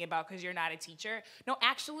talking about because you're not a teacher. No,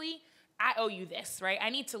 actually, I owe you this, right?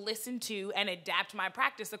 I need to listen to and adapt my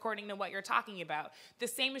practice according to what you're talking about. The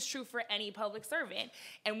same is true for any public servant.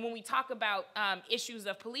 And when we talk about issues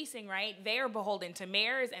of policing, right, they are beholden to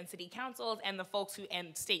mayors and city councils and the folks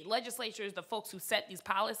and state legislatures, the folks who set these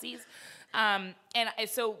policies. And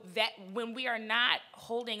so that when we are not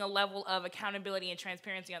holding a level of accountability and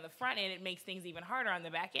transparency on the front end, it makes things even harder on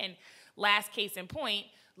the back end. Last case in point,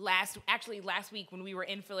 last week when we were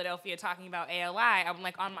in Philadelphia talking about ALI, I'm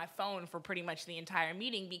like on my phone for pretty much the entire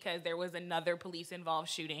meeting because there was another police-involved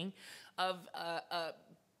shooting of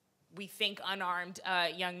we think unarmed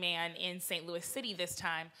young man in St. Louis City this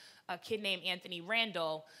time, a kid named Anthony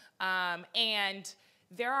Randall, and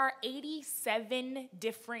there are 87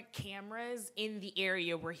 different cameras in the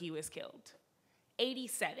area where he was killed.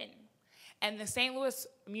 87. And the St. Louis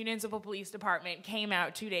Municipal Police Department came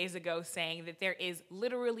out 2 days ago saying that there is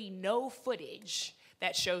literally no footage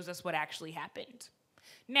that shows us what actually happened.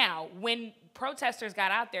 Now, when protesters got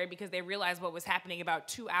out there because they realized what was happening about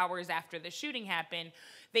 2 hours after the shooting happened,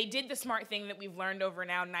 they did the smart thing that we've learned over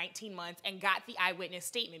now 19 months and got the eyewitness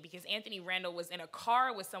statement because Anthony Randall was in a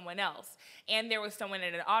car with someone else, and there was someone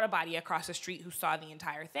at an auto body across the street who saw the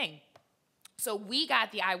entire thing. So we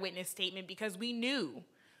got the eyewitness statement because we knew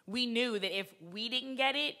We knew that if we didn't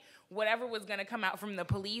get it, whatever was going to come out from the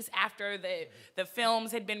police after the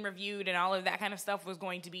films had been reviewed and all of that kind of stuff was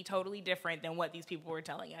going to be totally different than what these people were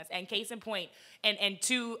telling us. And case in point, and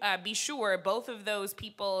to be sure, both of those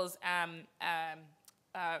people's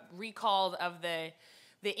recalls of the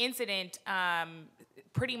incident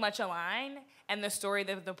pretty much align, and the story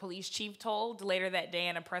that the police chief told later that day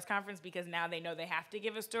in a press conference, because now they know they have to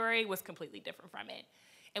give a story, was completely different from it.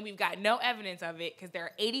 And we've got no evidence of it because there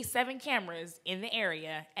are 87 cameras in the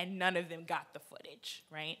area and none of them got the footage,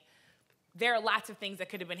 right? There are lots of things that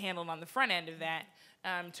could have been handled on the front end of that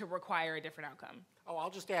to require a different outcome. Oh,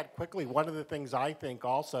 I'll just add quickly, one of the things I think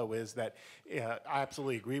also is that I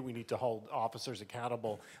absolutely agree we need to hold officers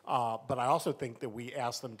accountable, but I also think that we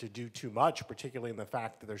ask them to do too much, particularly in the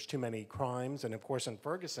fact that there's too many crimes. And of course in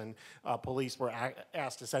Ferguson, police were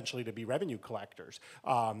asked essentially to be revenue collectors.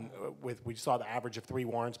 We saw the average of 3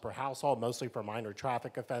 warrants per household, mostly for minor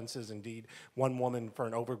traffic offenses, indeed 1 woman for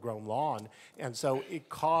an overgrown lawn. And so it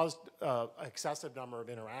caused an excessive number of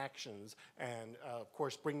interactions, and of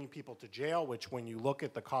course bringing people to jail, which when you look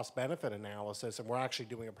at the cost-benefit analysis, and we're actually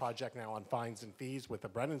doing a project now on fines and fees with the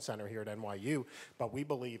Brennan Center here at NYU, but we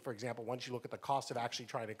believe, for example, once you look at the cost of actually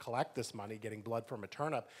trying to collect this money, getting blood from a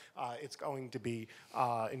turnip, it's going to be,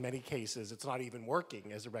 in many cases, it's not even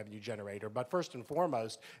working as a revenue generator. But first and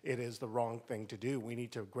foremost, it is the wrong thing to do. We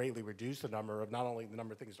need to greatly reduce the number of, not only the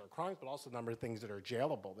number of things that are crimes, but also the number of things that are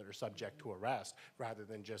jailable, that are subject to arrest, rather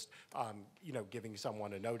than just, giving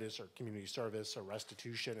someone a notice or community service or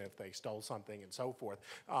restitution if they stole something and so forth.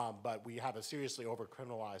 But we have a seriously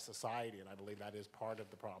over-criminalized society, and I believe that is part of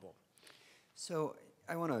the problem. So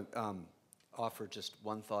I want to offer just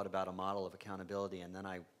one thought about a model of accountability, and then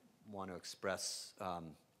I want to express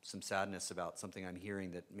some sadness about something I'm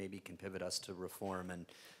hearing that maybe can pivot us to reform and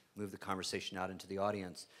move the conversation out into the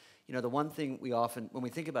audience. You know, the one thing we often, when we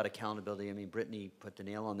think about accountability, I mean, Brittany put the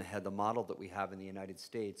nail on the head. The model that we have in the United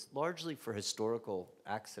States, largely for historical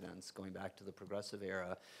accidents, going back to the progressive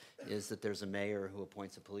era, is that there's a mayor who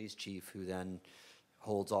appoints a police chief who then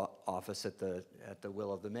holds office at the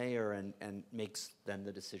will of the mayor and makes then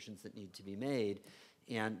the decisions that need to be made.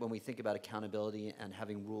 And when we think about accountability and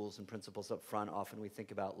having rules and principles up front, often we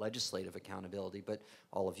think about legislative accountability, but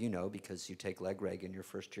all of you know, because you take leg reg in your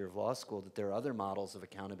first year of law school, that there are other models of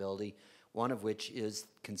accountability, one of which is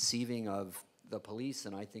conceiving of the police,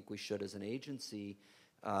 and I think we should as an agency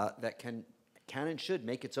that can and should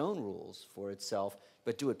make its own rules for itself,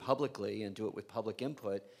 but do it publicly and do it with public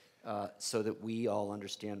input so that we all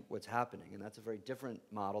understand what's happening. And that's a very different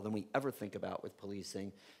model than we ever think about with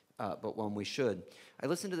policing, but one we should. I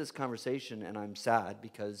listened to this conversation and I'm sad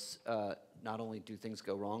because not only do things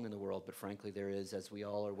go wrong in the world, but frankly there is, as we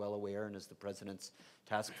all are well aware and as the President's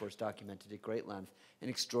task force documented at great length, an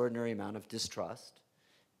extraordinary amount of distrust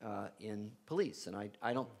in police. And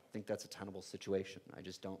I don't think that's a tenable situation. I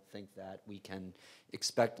just don't think that we can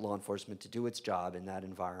expect law enforcement to do its job in that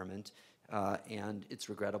environment. And it's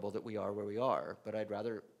regrettable that we are where we are, but I'd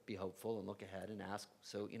rather be hopeful and look ahead and ask,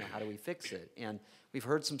 so, you know, how do we fix it? And we've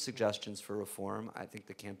heard some suggestions for reform. I think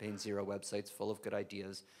the Campaign Zero website's full of good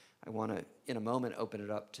ideas. I want to, in a moment, open it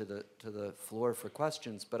up to the floor for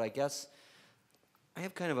questions, but I guess I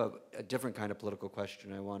have kind of a different kind of political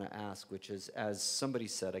question I want to ask, which is, as somebody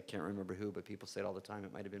said, I can't remember who, but people say it all the time,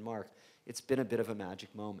 it might have been Marc, it's been a bit of a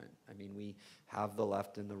magic moment. I mean, we have the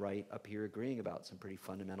left and the right up here agreeing about some pretty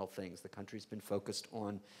fundamental things. The country's been focused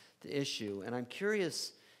on the issue, and I'm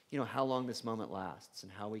curious, you know, how long this moment lasts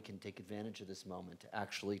and how we can take advantage of this moment to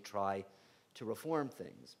actually try to reform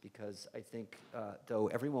things, because I think, though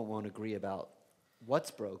everyone won't agree about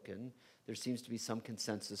what's broken, there seems to be some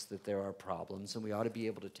consensus that there are problems, and we ought to be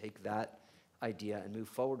able to take that idea and move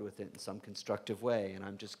forward with it in some constructive way. And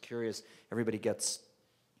I'm just curious, everybody gets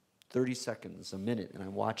 30 seconds, a minute, and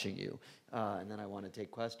I'm watching you. And then I want to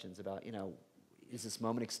take questions about, you know, is this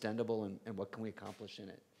moment extendable and what can we accomplish in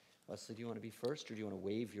it? Leslie, do you want to be first, or do you want to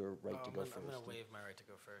waive your right to go first? I'm going to waive my right to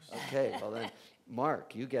go first. Okay, well then,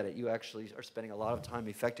 Marc, you get it. You actually are spending a lot of time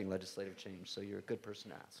effecting legislative change, so you're a good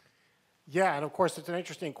person to ask. Yeah, and of course it's an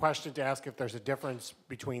interesting question to ask if there's a difference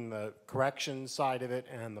between the corrections side of it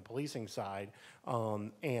and the policing side.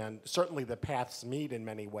 And certainly the paths meet in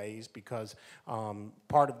many ways, because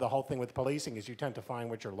part of the whole thing with policing is you tend to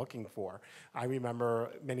find what you're looking for. I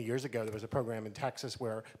remember many years ago there was a program in Texas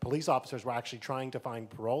where police officers were actually trying to find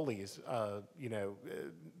parolees,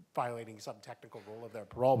 violating some technical rule of their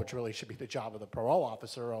parole, which really should be the job of the parole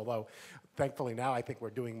officer, although thankfully now I think we're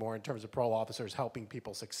doing more in terms of parole officers helping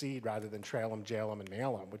people succeed rather than trail them, jail them, and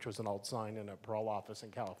nail them, which was an old sign in a parole office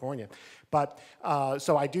in California. But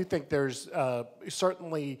so I do think there's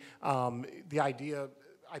certainly the idea,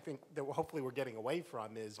 I think that hopefully we're getting away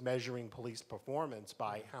from is measuring police performance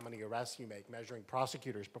by how many arrests you make, measuring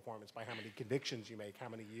prosecutors' performance by how many convictions you make, how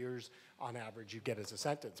many years on average you get as a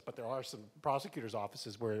sentence. But there are some prosecutors'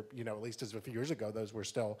 offices where, you know, at least as a few years ago, those were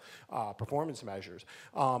still performance measures.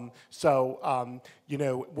 You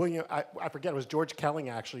know, William, I forget, it was George Kelling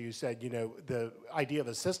actually who said, you know, the idea of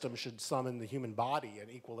a system should summon the human body, an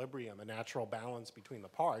equilibrium, a natural balance between the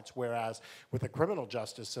parts, whereas with a criminal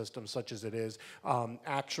justice system such as it is,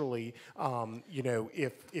 actually, you know,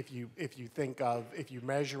 if you think of, if you're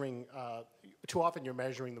measuring, too often you're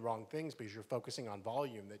measuring the wrong things because you're focusing on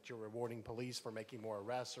volume, that you're rewarding police for making more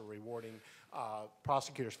arrests or rewarding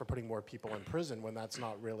prosecutors for putting more people in prison when that's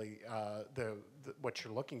not really what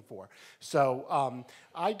you're looking for. So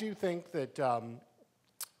I do think that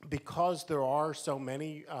because there are so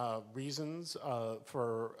many reasons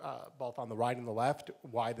for both on the right and the left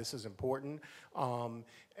why this is important,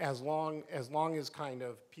 as long as kind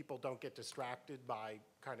of people don't get distracted by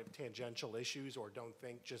kind of tangential issues or don't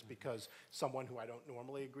think just because someone who I don't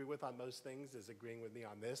normally agree with on most things is agreeing with me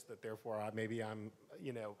on this, that therefore maybe I'm,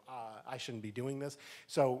 you know, I shouldn't be doing this.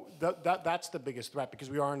 So that's the biggest threat, because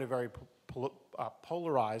we are in a very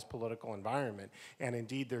polarized political environment. And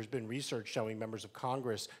indeed, there's been research showing members of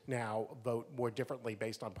Congress now vote more differently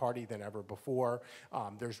based on party than ever before.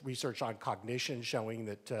 There's research on cognition showing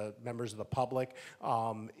that members of the public,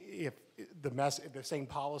 if the same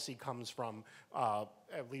policy comes from a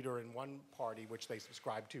leader in one party, which they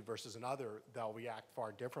subscribe to, versus another, they'll react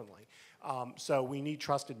far differently. So we need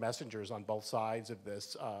trusted messengers on both sides of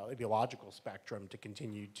this ideological spectrum to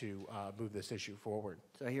continue to move this issue forward.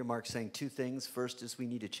 So I hear Marc saying two things. First is we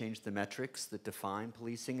need to change the metrics that define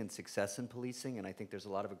policing and success in policing, and I think there's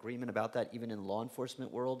a lot of agreement about that, even in the law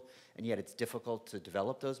enforcement world, and yet it's difficult to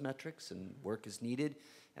develop those metrics, and work is needed.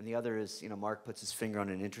 And the other is, you know, Marc puts his finger on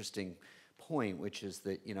an interesting point, which is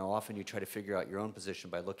that, you know, often you try to figure out your own position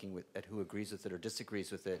by looking at who agrees with it or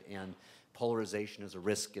disagrees with it, and polarization is a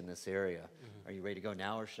risk in this area. Mm-hmm. Are you ready to go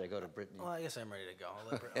now, or should I go to Brittany? Well, I guess I'm ready to go.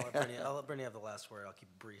 I'll let Brittany have the last word. I'll keep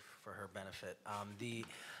it brief for her benefit.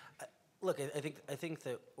 Look, I think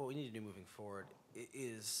that what we need to do moving forward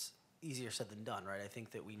is easier said than done, right? I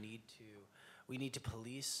think that we need to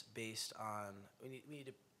police based on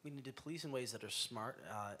we need to police in ways that are smart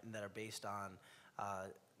and that are based on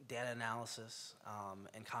data analysis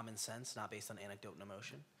and common sense, not based on anecdote and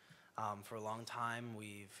emotion. For a long time,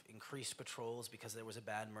 we've increased patrols because there was a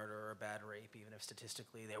bad murder or a bad rape, even if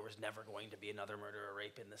statistically there was never going to be another murder or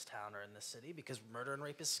rape in this town or in this city, because murder and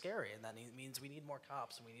rape is scary, and that means we need more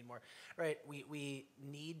cops and we need more, right? We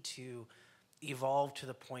need to evolve to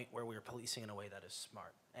the point where we're policing in a way that is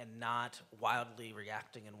smart and not wildly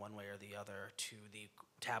reacting in one way or the other to the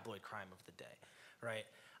tabloid crime of the day, right?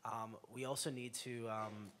 We also need to,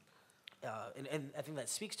 and I think that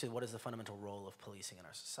speaks to what is the fundamental role of policing in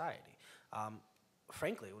our society.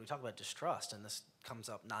 Frankly, when we talk about distrust, and this comes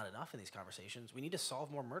up not enough in these conversations, we need to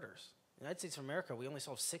solve more murders. In the United States of America, we only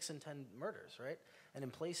solve 6 in 10 murders, right? And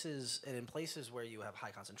in places where you have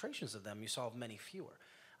high concentrations of them, you solve many fewer.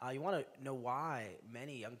 You want to know why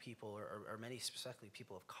many young people, or many specifically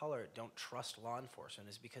people of color, don't trust law enforcement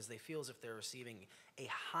is because they feel as if they're receiving a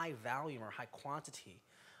high volume or high quantity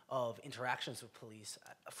of interactions with police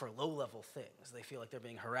for low-level things. They feel like they're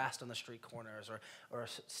being harassed on the street corners or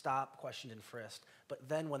stopped, questioned, and frisked. But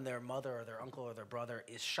then when their mother or their uncle or their brother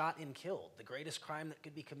is shot and killed, the greatest crime that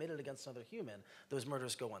could be committed against another human, those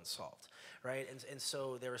murders go unsolved, right? And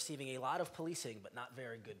so they're receiving a lot of policing, but not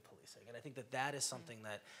very good policing. And I think that is something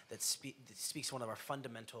that speaks to one of our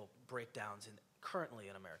fundamental breakdowns currently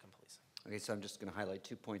in American policing. Okay, so I'm just going to highlight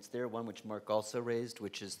 2 points there. One, which Marc also raised,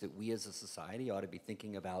 which is that we as a society ought to be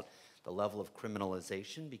thinking about the level of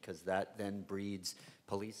criminalization, because that then breeds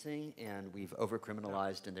policing, and we've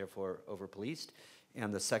over-criminalized and therefore over-policed.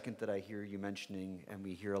 And the second that I hear you mentioning, and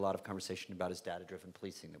we hear a lot of conversation about, is data-driven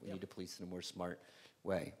policing, that we need to police in a more smart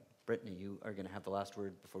way. Brittany, you are going to have the last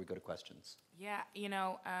word before we go to questions. Yeah, you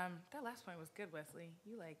know, that last point was good, Wesley.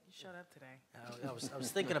 You showed up today. I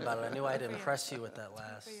was thinking about it. I knew I'd impress you with that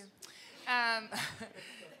last.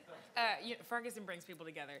 Ferguson brings people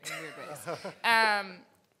together in weird ways.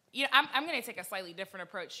 You know, I'm going to take a slightly different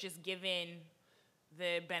approach, just given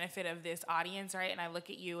the benefit of this audience, right? And I look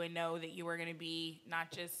at you and know that you are going to be not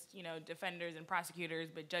just, you know, defenders and prosecutors,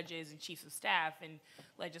 but judges and chiefs of staff and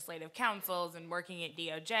legislative councils and working at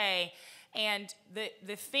DOJ. And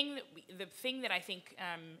the thing that I think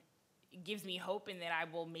gives me hope and that I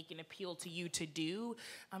will make an appeal to you to do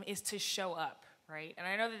is to show up. Right? And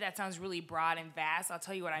I know that sounds really broad and vast. I'll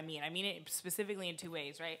tell you what I mean. I mean it specifically in 2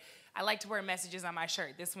 ways, right? I like to wear messages on my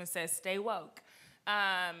shirt. This one says, stay woke.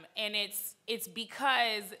 And it's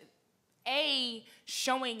because, A,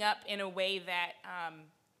 showing up in a way that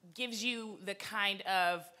gives you the kind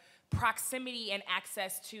of proximity and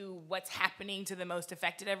access to what's happening to the most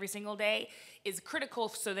affected every single day is critical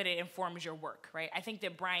so that it informs your work, right? I think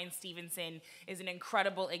that Brian Stevenson is an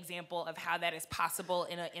incredible example of how that is possible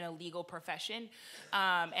in a legal profession.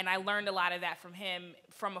 And I learned a lot of that from him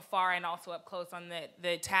from afar and also up close on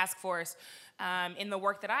the task force in the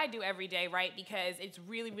work that I do every day, right? Because it's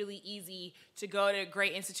really, really easy to go to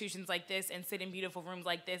great institutions like this and sit in beautiful rooms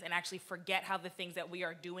like this and actually forget how the things that we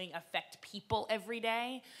are doing affect people every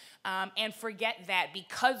day. And forget that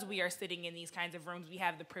because we are sitting in these kinds of rooms, we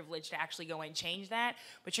have the privilege to actually go and change that.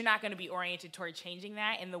 But you're not going to be oriented toward changing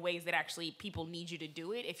that in the ways that actually people need you to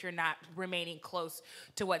do it if you're not remaining close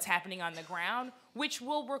to what's happening on the ground, which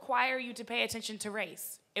will require you to pay attention to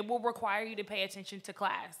race. It will require you to pay attention to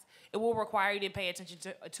class. It will require you to pay attention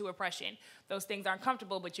to oppression. Those things aren't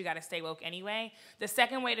comfortable, but you got to stay woke anyway. The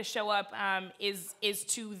second way to show up is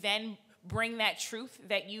to then bring that truth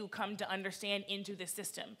that you come to understand into the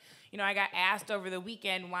system. You know, I got asked over the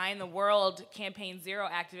weekend why in the world Campaign Zero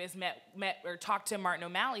activists met or talked to Martin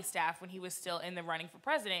O'Malley's staff when he was still in the running for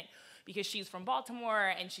president, because she's from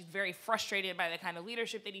Baltimore and she's very frustrated by the kind of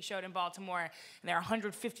leadership that he showed in Baltimore. And there are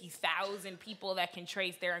 150,000 people that can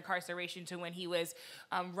trace their incarceration to when he was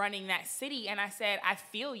running that city. And I said, I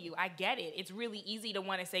feel you, I get it. It's really easy to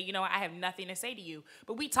want to say, you know, I have nothing to say to you.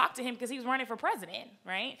 But we talked to him because he was running for president,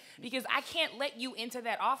 right? Because I can't let you into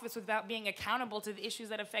that office without being accountable to the issues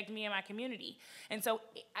that affect me and my community. And so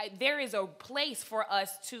there is a place for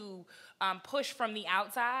us to push from the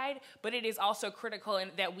outside, but it is also critical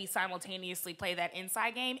that we simultaneously play that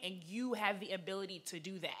inside game, and you have the ability to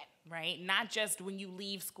do that, right? Not just when you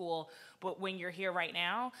leave school, but when you're here right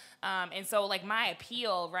now. And so like my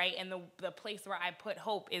appeal, right, and the place where I put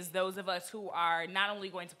hope is those of us who are not only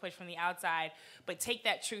going to push from the outside, but take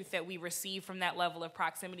that truth that we receive from that level of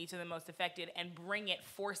proximity to the most affected and bring it,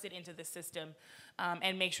 force it into the system,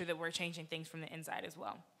 and make sure that we're changing things from the inside as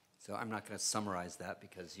well. So I'm not going to summarize that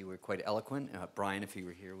because you were quite eloquent. Brian, if he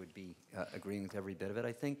were here, would be agreeing with every bit of it,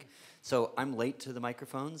 I think. So I'm late to the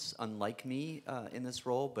microphones, unlike me in this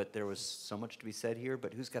role, but there was so much to be said here.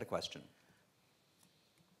 But who's got a question?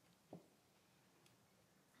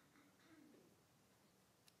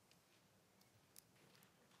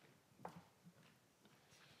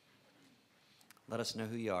 Let us know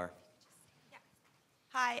who you are.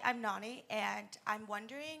 Hi, I'm Nani, and I'm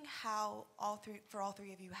wondering how for all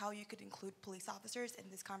three of you, how you could include police officers in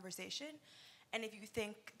this conversation, and if you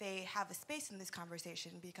think they have a space in this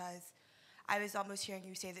conversation, because I was almost hearing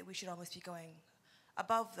you say that we should almost be going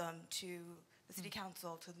above them to the city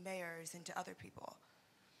council, to the mayors, and to other people.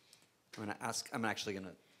 I'm actually going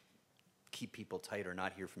to keep people tight or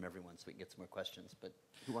not hear from everyone so we can get some more questions, but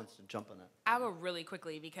who wants to jump on that? I'll go really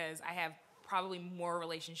quickly because I have probably more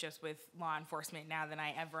relationships with law enforcement now than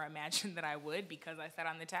I ever imagined that I would, because I sat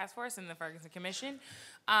on the task force and the Ferguson Commission.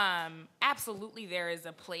 Absolutely there is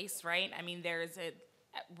a place, right? I mean,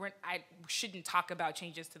 I shouldn't talk about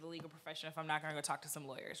changes to the legal profession if I'm not gonna go talk to some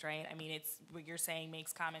lawyers, right? I mean, it's what you're saying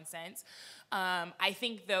makes common sense. I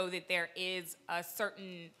think though that there is a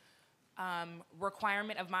certain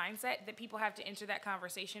requirement of mindset that people have to enter that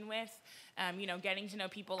conversation with. You know, getting to know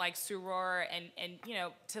people like Suror and you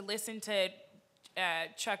know, to listen to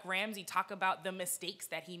Chuck Ramsey talk about the mistakes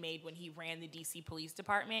that he made when he ran the DC Police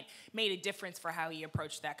Department made a difference for how he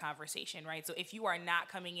approached that conversation, right? So if you are not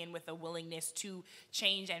coming in with a willingness to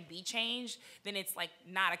change and be changed, then it's like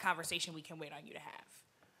not a conversation we can wait on you to have.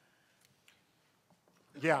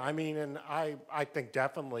 Yeah, I mean, and I think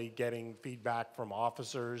definitely getting feedback from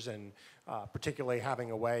officers and particularly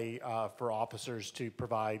having a way for officers to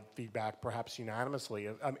provide feedback perhaps unanimously,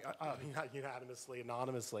 not unanimously,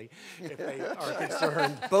 anonymously, if they are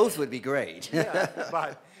concerned. Both would be great. Yeah,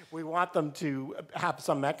 but we want them to have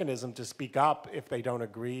some mechanism to speak up if they don't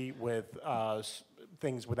agree with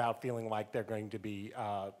things without feeling like they're going to be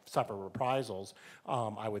suffer reprisals,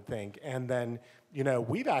 I would think. And then, you know,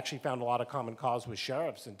 we've actually found a lot of common cause with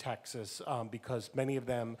sheriffs in Texas because many of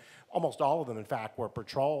them, almost all of them, in fact, were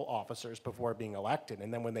patrol officers before being elected.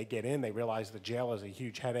 And then when they get in, they realize the jail is a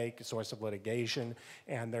huge headache, a source of litigation,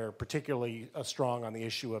 and they're particularly strong on the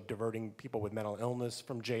issue of diverting people with mental illness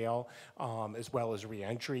from jail, as well as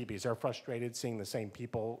reentry, because they're frustrated seeing the same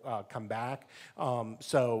people come back.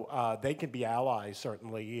 So they can be allies,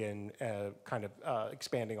 certainly, in kind of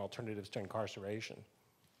expanding alternatives to incarceration.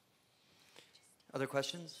 Other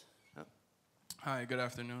questions? Oh. Hi, good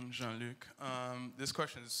afternoon, Jean-Luc. This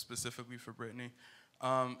question is specifically for Brittany.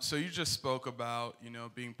 So you just spoke about, you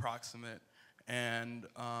know, being proximate and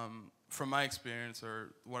from my experience,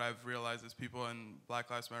 or what I've realized is people in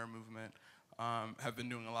Black Lives Matter movement have been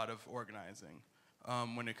doing a lot of organizing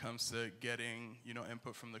when it comes to getting,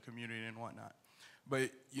 input from the community and whatnot.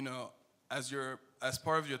 But, as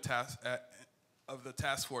part of your of the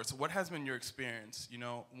task force, what has been your experience,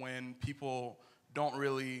 when people don't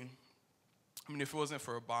really, if it wasn't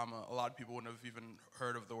for Obama, a lot of people wouldn't have even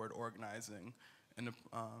heard of the word organizing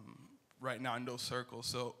right now in those circles.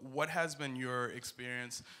 So what has been your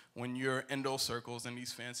experience when you're in those circles, in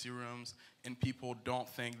these fancy rooms, and people don't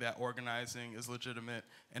think that organizing is legitimate,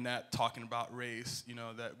 and that talking about race,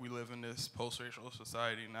 that we live in this post-racial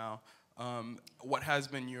society now, what has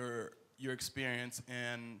been your experience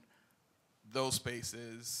in those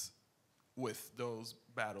spaces with those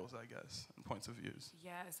battles, I guess, and points of views?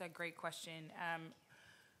 Yeah, it's a great question.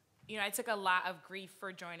 I took a lot of grief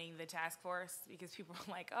for joining the task force because people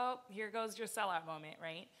were like, oh, here goes your sellout moment,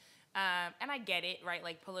 right? And I get it, right?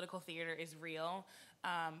 Like, political theater is real.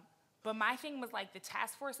 But my thing was, like, the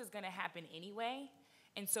task force is going to happen anyway.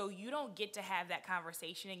 And so you don't get to have that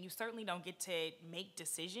conversation, and you certainly don't get to make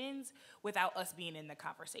decisions without us being in the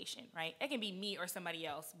conversation, right? It can be me or somebody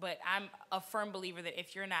else, but I'm a firm believer that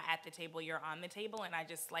if you're not at the table, you're on the table, and I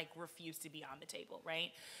just, like, refuse to be on the table,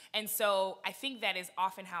 right? And so I think that is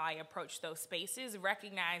often how I approach those spaces,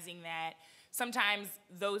 recognizing that sometimes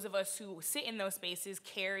those of us who sit in those spaces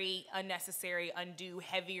carry unnecessary, undue,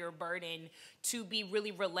 heavier burden to be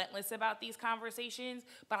really relentless about these conversations.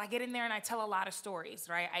 But I get in there and I tell a lot of stories,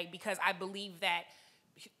 right? Because I believe that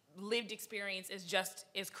lived experience is just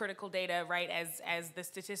as critical data, right, as the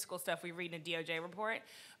statistical stuff we read in a DOJ report.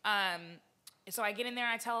 So I get in there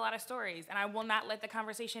and I tell a lot of stories, and I will not let the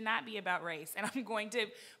conversation not be about race. And I'm going to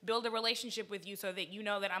build a relationship with you so that you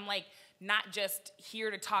know that I'm, like, not just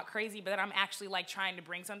here to talk crazy, but that I'm actually, like, trying to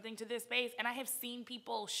bring something to this space. And I have seen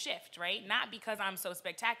people shift, right? Not because I'm so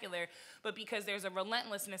spectacular, but because there's a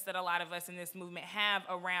relentlessness that a lot of us in this movement have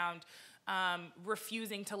around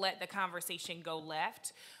refusing to let the conversation go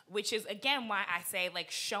left, which is, again, why I say, like,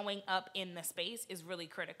 showing up in the space is really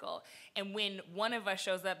critical. And when one of us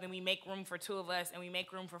shows up, then we make room for 2 of us, and we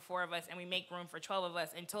make room for 4 of us, and we make room for 12 of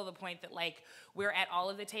us, until the point that, like, we're at all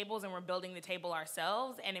of the tables and we're building the table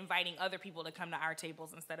ourselves and inviting other people to come to our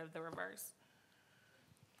tables instead of the reverse.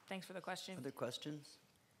 Thanks for the question. Other questions?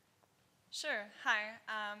 Sure. Hi,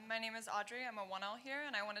 my name is Audrey. I'm a 1L here,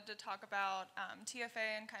 and I wanted to talk about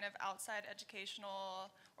TFA and kind of outside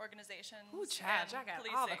educational organizations. Ooh, Chad, I got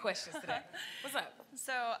policing. all the questions today. What's up?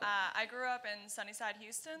 So I grew up in Sunnyside,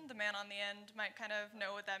 Houston. The man on the end might kind of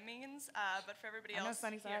know what that means, but for everybody else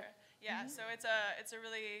Sunnyside. here, yeah. So it's a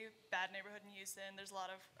really bad neighborhood in Houston. There's a lot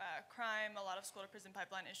of crime, a lot of school to prison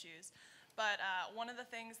pipeline issues. But one of the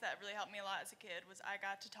things that really helped me a lot as a kid was I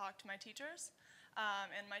got to talk to my teachers.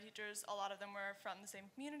 And my teachers, a lot of them were from the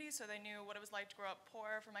same community, so they knew what it was like to grow up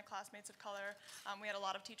poor for my classmates of color. We had a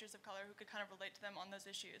lot of teachers of color who could kind of relate to them on those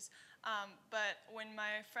issues. But when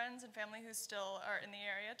my friends and family who still are in the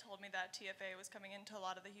area told me that TFA was coming into a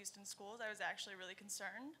lot of the Houston schools, I was actually really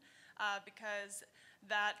concerned because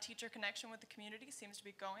that teacher connection with the community seems to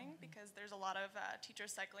be going, because there's a lot of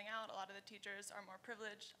teachers cycling out. A lot of the teachers are more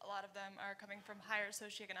privileged. A lot of them are coming from higher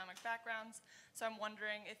socioeconomic backgrounds. So I'm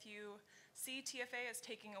wondering if you see TFA as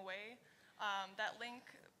taking away that link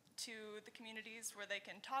to the communities where they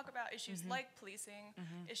can talk about issues like policing,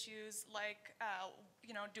 issues like,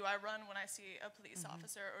 do I run when I see a police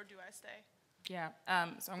officer, or do I stay? Yeah.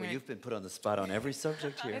 So You've been put on the spot on every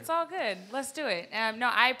subject here. It's all good. Let's do it. No,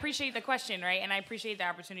 I appreciate the question, right? And I appreciate the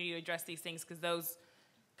opportunity to address these things, because those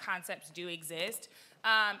concepts do exist.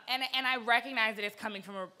 And I recognize that it's coming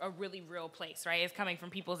from a really real place, right? It's coming from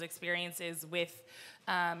people's experiences with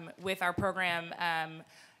our program.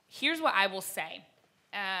 Here's what I will say,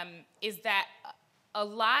 is that a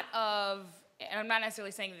lot of, and I'm not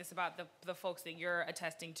necessarily saying this about the folks that you're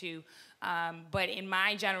attesting to, but in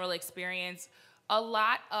my general experience, a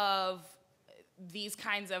lot of these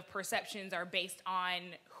kinds of perceptions are based on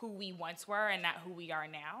who we once were and not who we are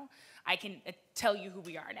now. I can tell you who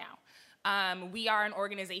we are now. We are an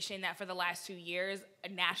organization that for the last 2 years,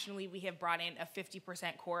 nationally, we have brought in a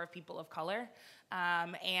 50% core of people of color,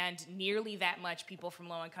 and nearly that much people from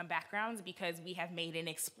low-income backgrounds, because we have made an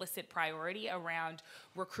explicit priority around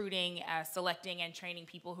recruiting, selecting, and training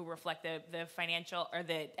people who reflect the financial or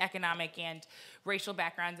the economic and racial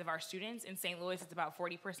backgrounds of our students. In St. Louis, it's about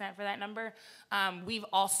 40% for that number. We've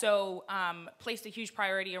also placed a huge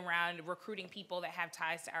priority around recruiting people that have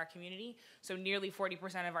ties to our community. So nearly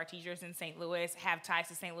 40% of our teachers in in St. Louis have ties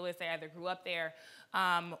to St. Louis. They either grew up there,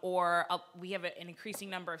 we have an increasing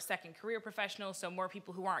number of second career professionals, so more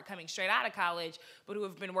people who aren't coming straight out of college, but who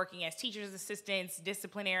have been working as teachers' assistants,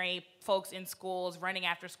 disciplinary folks in schools, running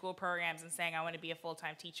after-school programs, and saying, I want to be a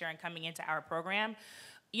full-time teacher, and coming into our program.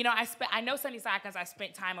 You know, I know Sunnyside because I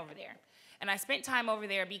spent time over there. And I spent time over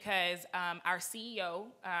there because our CEO,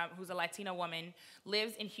 who's a Latina woman,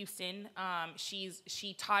 lives in Houston.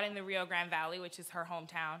 She taught in the Rio Grande Valley, which is her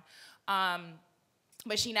hometown.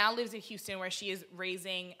 But she now lives in Houston, where she is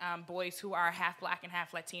raising boys who are half Black and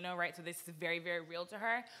half Latino, right? So this is very, very real to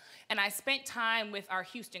her. And I spent time with our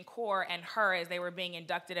Houston Corps and her as they were being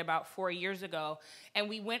inducted about 4 years ago. And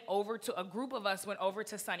we went over to, a group of us went over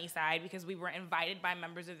to Sunnyside because we were invited by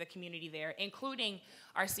members of the community there, including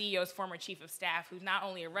our CEO's former chief of staff, who's not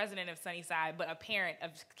only a resident of Sunnyside, but a parent of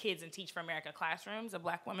kids in Teach for America classrooms, a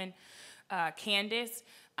Black woman, Candace.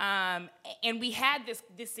 And we had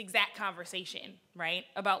this exact conversation, right?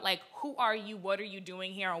 About like, who are you, what are you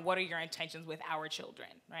doing here, and what are your intentions with our children,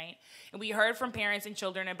 right? And we heard from parents and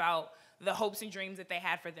children about the hopes and dreams that they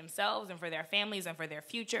had for themselves and for their families and for their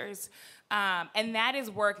futures. And that is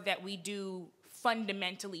work that we do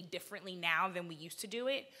fundamentally differently now than we used to do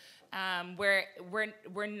it. Where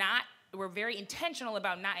we're very intentional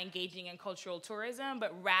about not engaging in cultural tourism,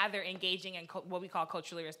 but rather engaging in what we call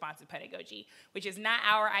culturally responsive pedagogy, which is not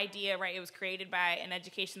our idea, right? It was created by an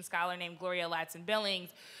education scholar named Gloria Ladson-Billings,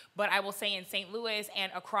 but I will say in St. Louis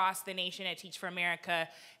and across the nation at Teach for America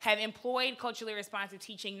have employed culturally responsive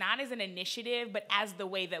teaching not as an initiative, but as the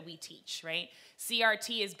way that we teach, right?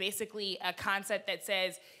 CRT is basically a concept that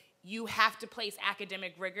says, you have to place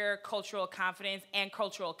academic rigor, cultural confidence, and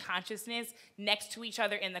cultural consciousness next to each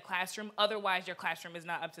other in the classroom. Otherwise, your classroom is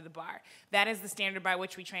not up to the bar. That is the standard by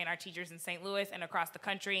which we train our teachers in St. Louis and across the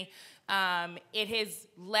country. It has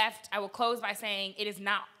left, I will close by saying, it is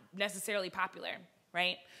not necessarily popular,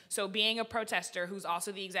 right? So being a protester who's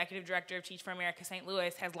also the executive director of Teach for America St.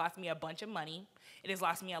 Louis has lost me a bunch of money. It has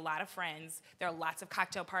lost me a lot of friends. There are lots of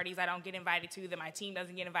cocktail parties I don't get invited to, that my team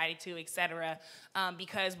doesn't get invited to, et cetera,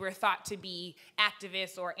 because we're thought to be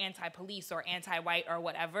activists or anti-police or anti-white or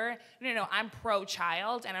whatever. No, I'm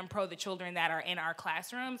pro-child, and I'm pro the children that are in our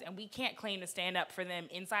classrooms, and we can't claim to stand up for them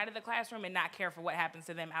inside of the classroom and not care for what happens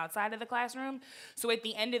to them outside of the classroom. So at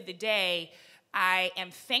the end of the day, I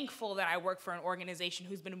am thankful that I work for an organization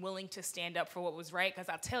who's been willing to stand up for what was right, because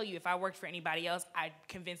I'll tell you, if I worked for anybody else, I'm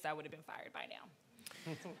convinced I would have been fired by now.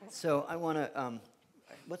 So I want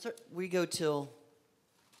to, we go till,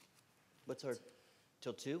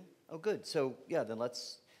 till 2? Oh, good. So yeah, then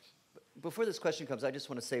before this question comes, I just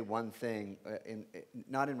want to say one thing,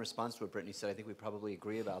 not in response to what Brittany said. I think we probably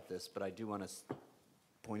agree about this, but I do want to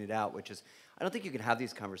point it out, which is, I don't think you can have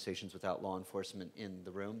these conversations without law enforcement in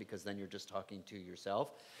the room, because then you're just talking to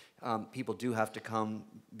yourself. People do have to come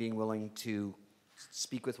being willing to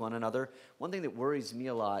speak with one another. One thing that worries me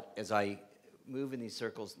a lot as I move in these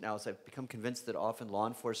circles now is I've become convinced that often law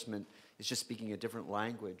enforcement is just speaking a different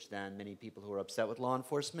language than many people who are upset with law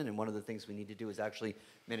enforcement, and one of the things we need to do is actually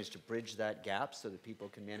manage to bridge that gap so that people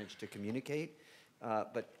can manage to communicate.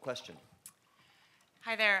 But question.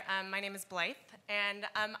 Hi there, my name is Blythe, and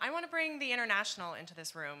I want to bring the international into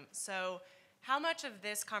this room. So how much of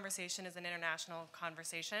this conversation is an international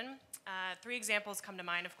conversation? 3 examples come to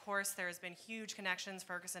mind. Of course, there has been huge connections,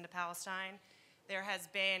 Ferguson to Palestine. There has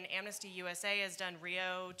been, Amnesty USA has done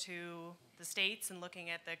Rio to the States and looking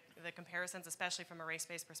at the comparisons, especially from a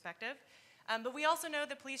race-based perspective. But we also know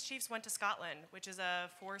that police chiefs went to Scotland, which is a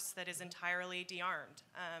force that is entirely de-armed,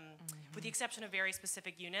 with the exception of very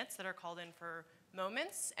specific units that are called in for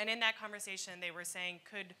moments. And in that conversation, they were saying,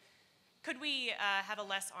 could we have a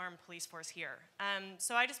less armed police force here?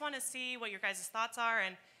 So I just want to see what your guys' thoughts are,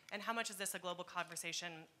 and how much is this a global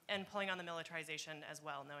conversation, and pulling on the militarization as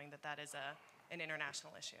well, knowing that that is an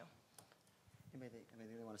international issue. Anything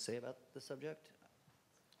they want to say about the subject?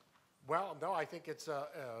 Well, no, I think it's a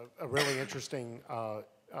really interesting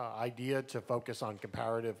idea to focus on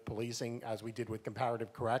comparative policing, as we did with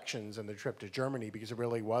comparative corrections and the trip to Germany, because it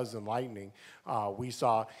really was enlightening. We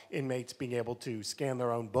saw inmates being able to scan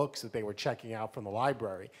their own books that they were checking out from the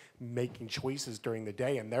library, making choices during the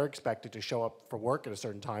day, and they're expected to show up for work at a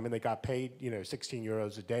certain time, and they got paid, 16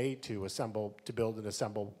 euros a day to build and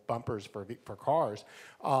assemble bumpers for cars.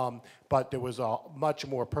 But there was a much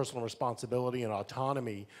more personal responsibility and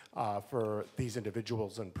autonomy for these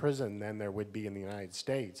individuals in prison than there would be in the United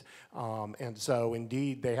States. And so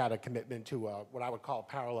indeed they had a commitment to what I would call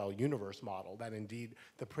a parallel universe model, that indeed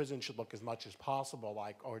the prison should look as much as possible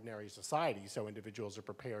like ordinary society, so individuals are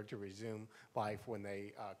prepared to resume life when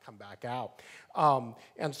they come come back out.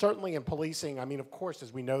 And certainly in policing, I mean, of course,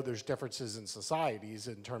 as we know, there's differences in societies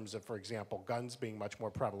in terms of, for example, guns being much more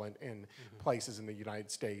prevalent in places in the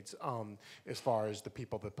United States as far as the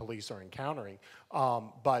people that police are encountering.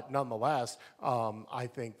 But nonetheless, I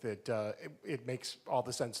think that it makes all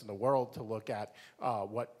the sense in the world to look at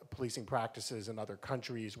what policing practices in other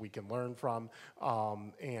countries we can learn from.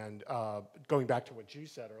 And going back to what you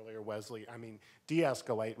said earlier, Wesley, I mean,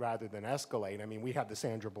 de-escalate rather than escalate. I mean, we had the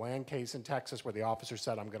Sandra Bland case in Texas where the officer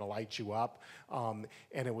said, I'm going to light you up. And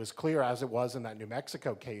it was clear, as it was in that New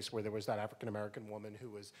Mexico case where there was that African-American woman who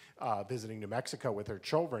was visiting New Mexico with her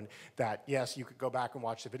children, that yes, you could go back and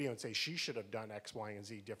watch the video and say she should have done X, Y, and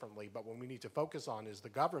Z differently, but what we need to focus on is the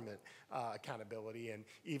government accountability. And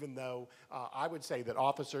even though I would say that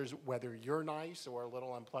officers, whether you're nice or a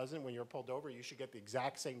little unpleasant when you're pulled over, you should get the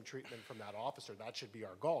exact same treatment from that officer. That should be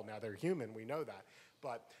our goal. Now, they're human, we know that.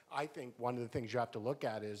 But I think one of the things you have to look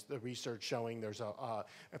at is the research showing there's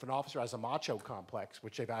if an officer has a macho complex,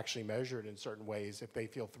 which they've actually measured in certain ways, if they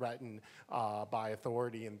feel threatened by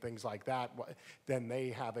authority and things like that, then they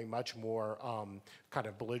have a much more kind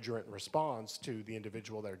of belligerent response to the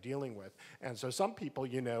individual they're dealing with. And so some people,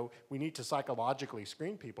 you know, we need to psychologically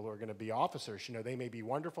screen people who are going to be officers. You know, they may be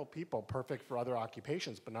wonderful people, perfect for other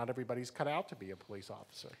occupations, but not everybody's cut out to be a police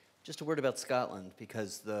officer. Just a word about Scotland,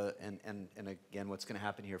 because and again, what's going to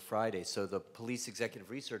happen here Friday. So the Police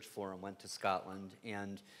Executive Research Forum went to Scotland,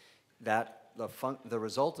 and the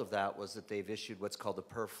result of that was that they've issued what's called the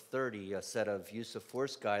PERF 30, a set of use of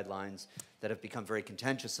force guidelines that have become very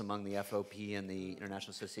contentious among the FOP and the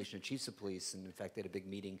International Association of Chiefs of Police. And in fact, they had a big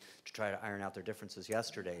meeting to try to iron out their differences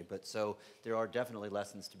yesterday. But so there are definitely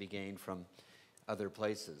lessons to be gained from other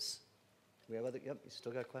places. Do we have other? Yep, you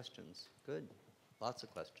still got questions. Good. Lots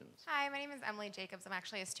of questions. Hi, my name is Emily Jacobs. I'm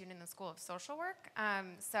actually a student in the School of Social Work.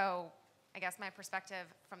 So I guess my perspective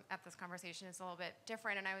at this conversation is a little bit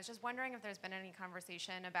different, and I was just wondering if there's been any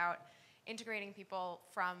conversation about integrating people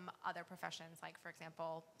from other professions, like, for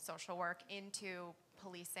example, social work, into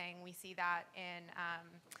policing. We see that in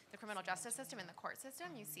the criminal justice system, in the court system.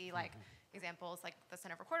 You see, like, examples like the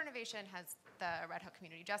Center for Court Innovation has the Red Hook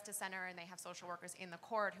Community Justice Center, and they have social workers in the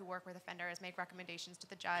court who work with offenders, make recommendations to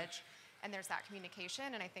the judge, and there's that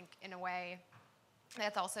communication. And I think, in a way,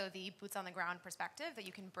 that's also the boots on the ground perspective that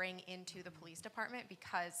you can bring into the police department,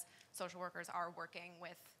 because social workers are working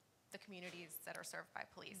with the communities that are served by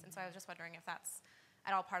police. And so I was just wondering if that's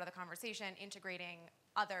at all part of the conversation, integrating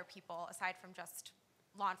other people aside from just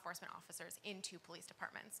law enforcement officers into police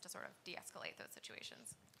departments to sort of de-escalate those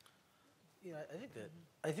situations. Yeah,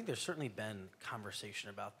 I think there's certainly been conversation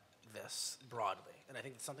about this broadly, and I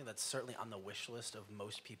think it's something that's certainly on the wish list of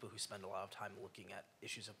most people who spend a lot of time looking at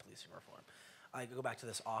issues of policing reform. I go back to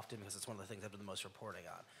this often because it's one of the things I've done the most reporting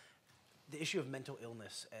on. The issue of mental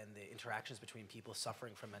illness and the interactions between people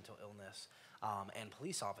suffering from mental illness and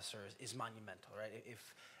police officers is monumental, right?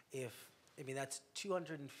 I mean, that's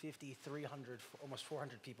 250, 300, almost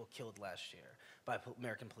 400 people killed last year by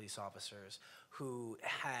American police officers who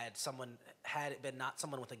had been not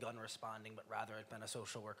someone with a gun responding, but rather had been a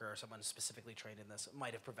social worker or someone specifically trained in this,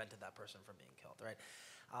 might have prevented that person from being killed, right?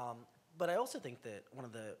 But I also think that one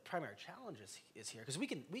of the primary challenges is here, because we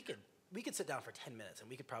could sit down for 10 minutes and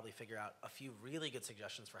we could probably figure out a few really good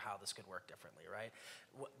suggestions for how this could work differently, right?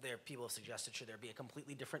 People have suggested, should there be a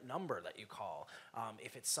completely different number that you call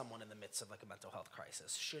if it's someone in the midst of like a mental health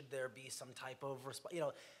crisis? Should there be some type of response,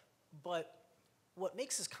 but what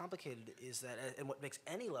makes this complicated is that, and what makes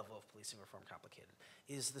any level of policing reform complicated,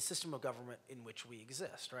 is the system of government in which we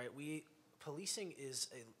exist, right? Policing is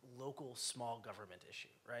a local small government issue,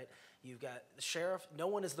 right? You've got the sheriff, no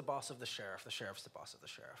one is the boss of the sheriff's the boss of the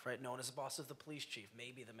sheriff, right? No one is the boss of the police chief,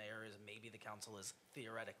 maybe the mayor is, maybe the council is,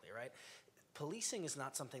 theoretically, right? Policing is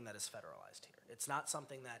not something that is federalized here. It's not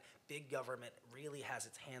something that big government really has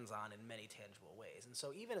its hands on in many tangible ways. And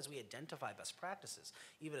so even as we identify best practices,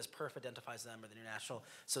 even as PERF identifies them or the International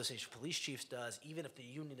Association of Police Chiefs does, even if the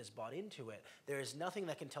union is bought into it, there is nothing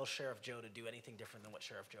that can tell Sheriff Joe to do anything different than what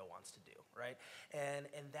Sheriff Joe wants to do, right? And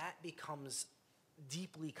that becomes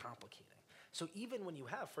deeply complicating. So even when you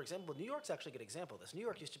have, for example, New York's actually a good example of this. New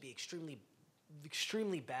York used to be extremely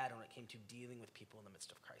bad when it came to dealing with people in the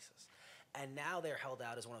midst of crisis. And now they're held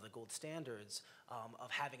out as one of the gold standards of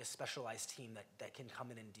having a specialized team that can come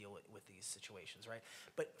in and deal with these situations, right?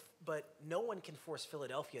 But no one can force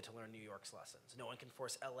Philadelphia to learn New York's lessons. No one can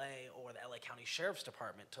force LA or the LA County Sheriff's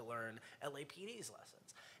Department to learn LAPD's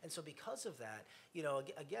lessons. And so because of that, you know,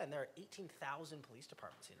 again, there are 18,000 police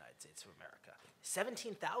departments in the United States of America.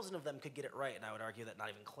 17,000 of them could get it right, and I would argue that not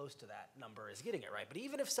even close to that number is getting it right. But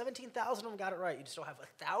even if 17,000 of them got it right, you'd still have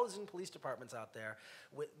 1,000 police departments out there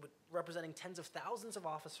with representing tens of thousands of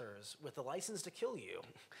officers with the license to kill you,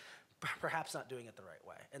 perhaps not doing it the right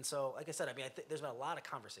way. And so, like I said, I mean, there's been a lot of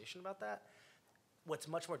conversation about that. What's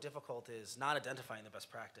much more difficult is not identifying the best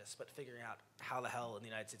practice, but figuring out how the hell in the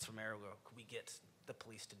United States of America could we get the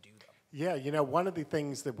police to do them. Yeah, you know, one of the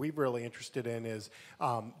things that we're really interested in is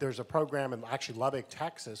there's a program in actually Lubbock,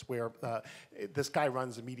 Texas, where this guy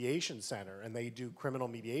runs a mediation center, and they do criminal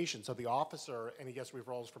mediation. So the officer, and he gets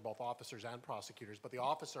referrals for both officers and prosecutors, but the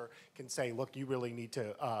officer can say, look, you really need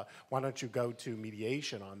to, why don't you go to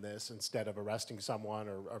mediation on this instead of arresting someone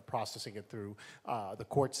or processing it through the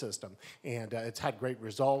court system. And it's had great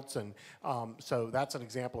results, and so that's an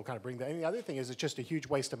example of kind of bringing that. And the other thing is it's just a huge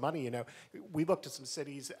waste of money. You know, we looked at some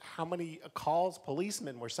cities, how many calls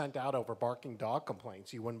policemen were sent out over barking dog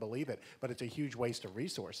complaints. You wouldn't believe it, but it's a huge waste of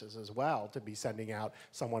resources as well to be sending out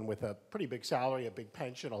someone with a pretty big salary, a big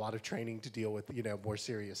pension, a lot of training to deal with, you know, more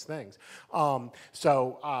serious things.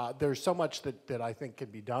 So there's so much that I think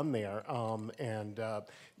could be done there.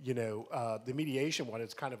 You know, the mediation one,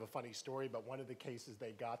 it's kind of a funny story, but one of the cases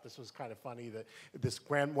they got, this was kind of funny, that this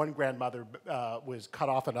one grandmother was cut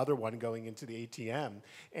off another one going into the ATM,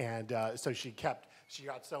 and so she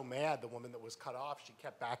got so mad, the woman that was cut off, she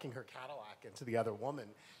kept backing her Cadillac into the other woman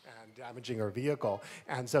and damaging her vehicle.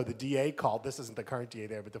 And so the DA called, this isn't the current DA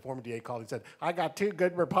there, but the former DA called and said, I got 2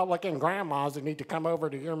 good Republican grandmas that need to come over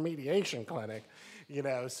to your mediation clinic. You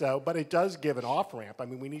know, so, but it does give an off-ramp. I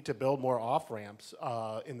mean, we need to build more off-ramps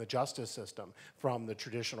in the justice system from the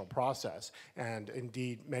traditional process. And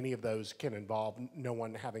indeed, many of those can involve no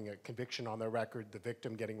one having a conviction on their record, the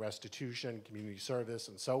victim getting restitution, community service,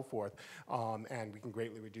 and so forth. And we can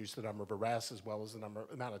greatly reduce the number of arrests as well as the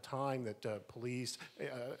amount of time that police,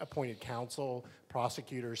 appointed counsel,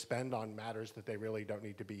 prosecutors spend on matters that they really don't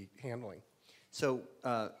need to be handling. So,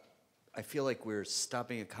 I feel like we're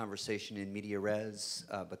stopping a conversation in media res,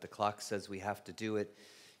 but the clock says we have to do it.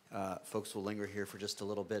 Folks will linger here for just a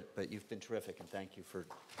little bit, but you've been terrific, and thank you for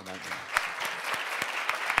inviting me.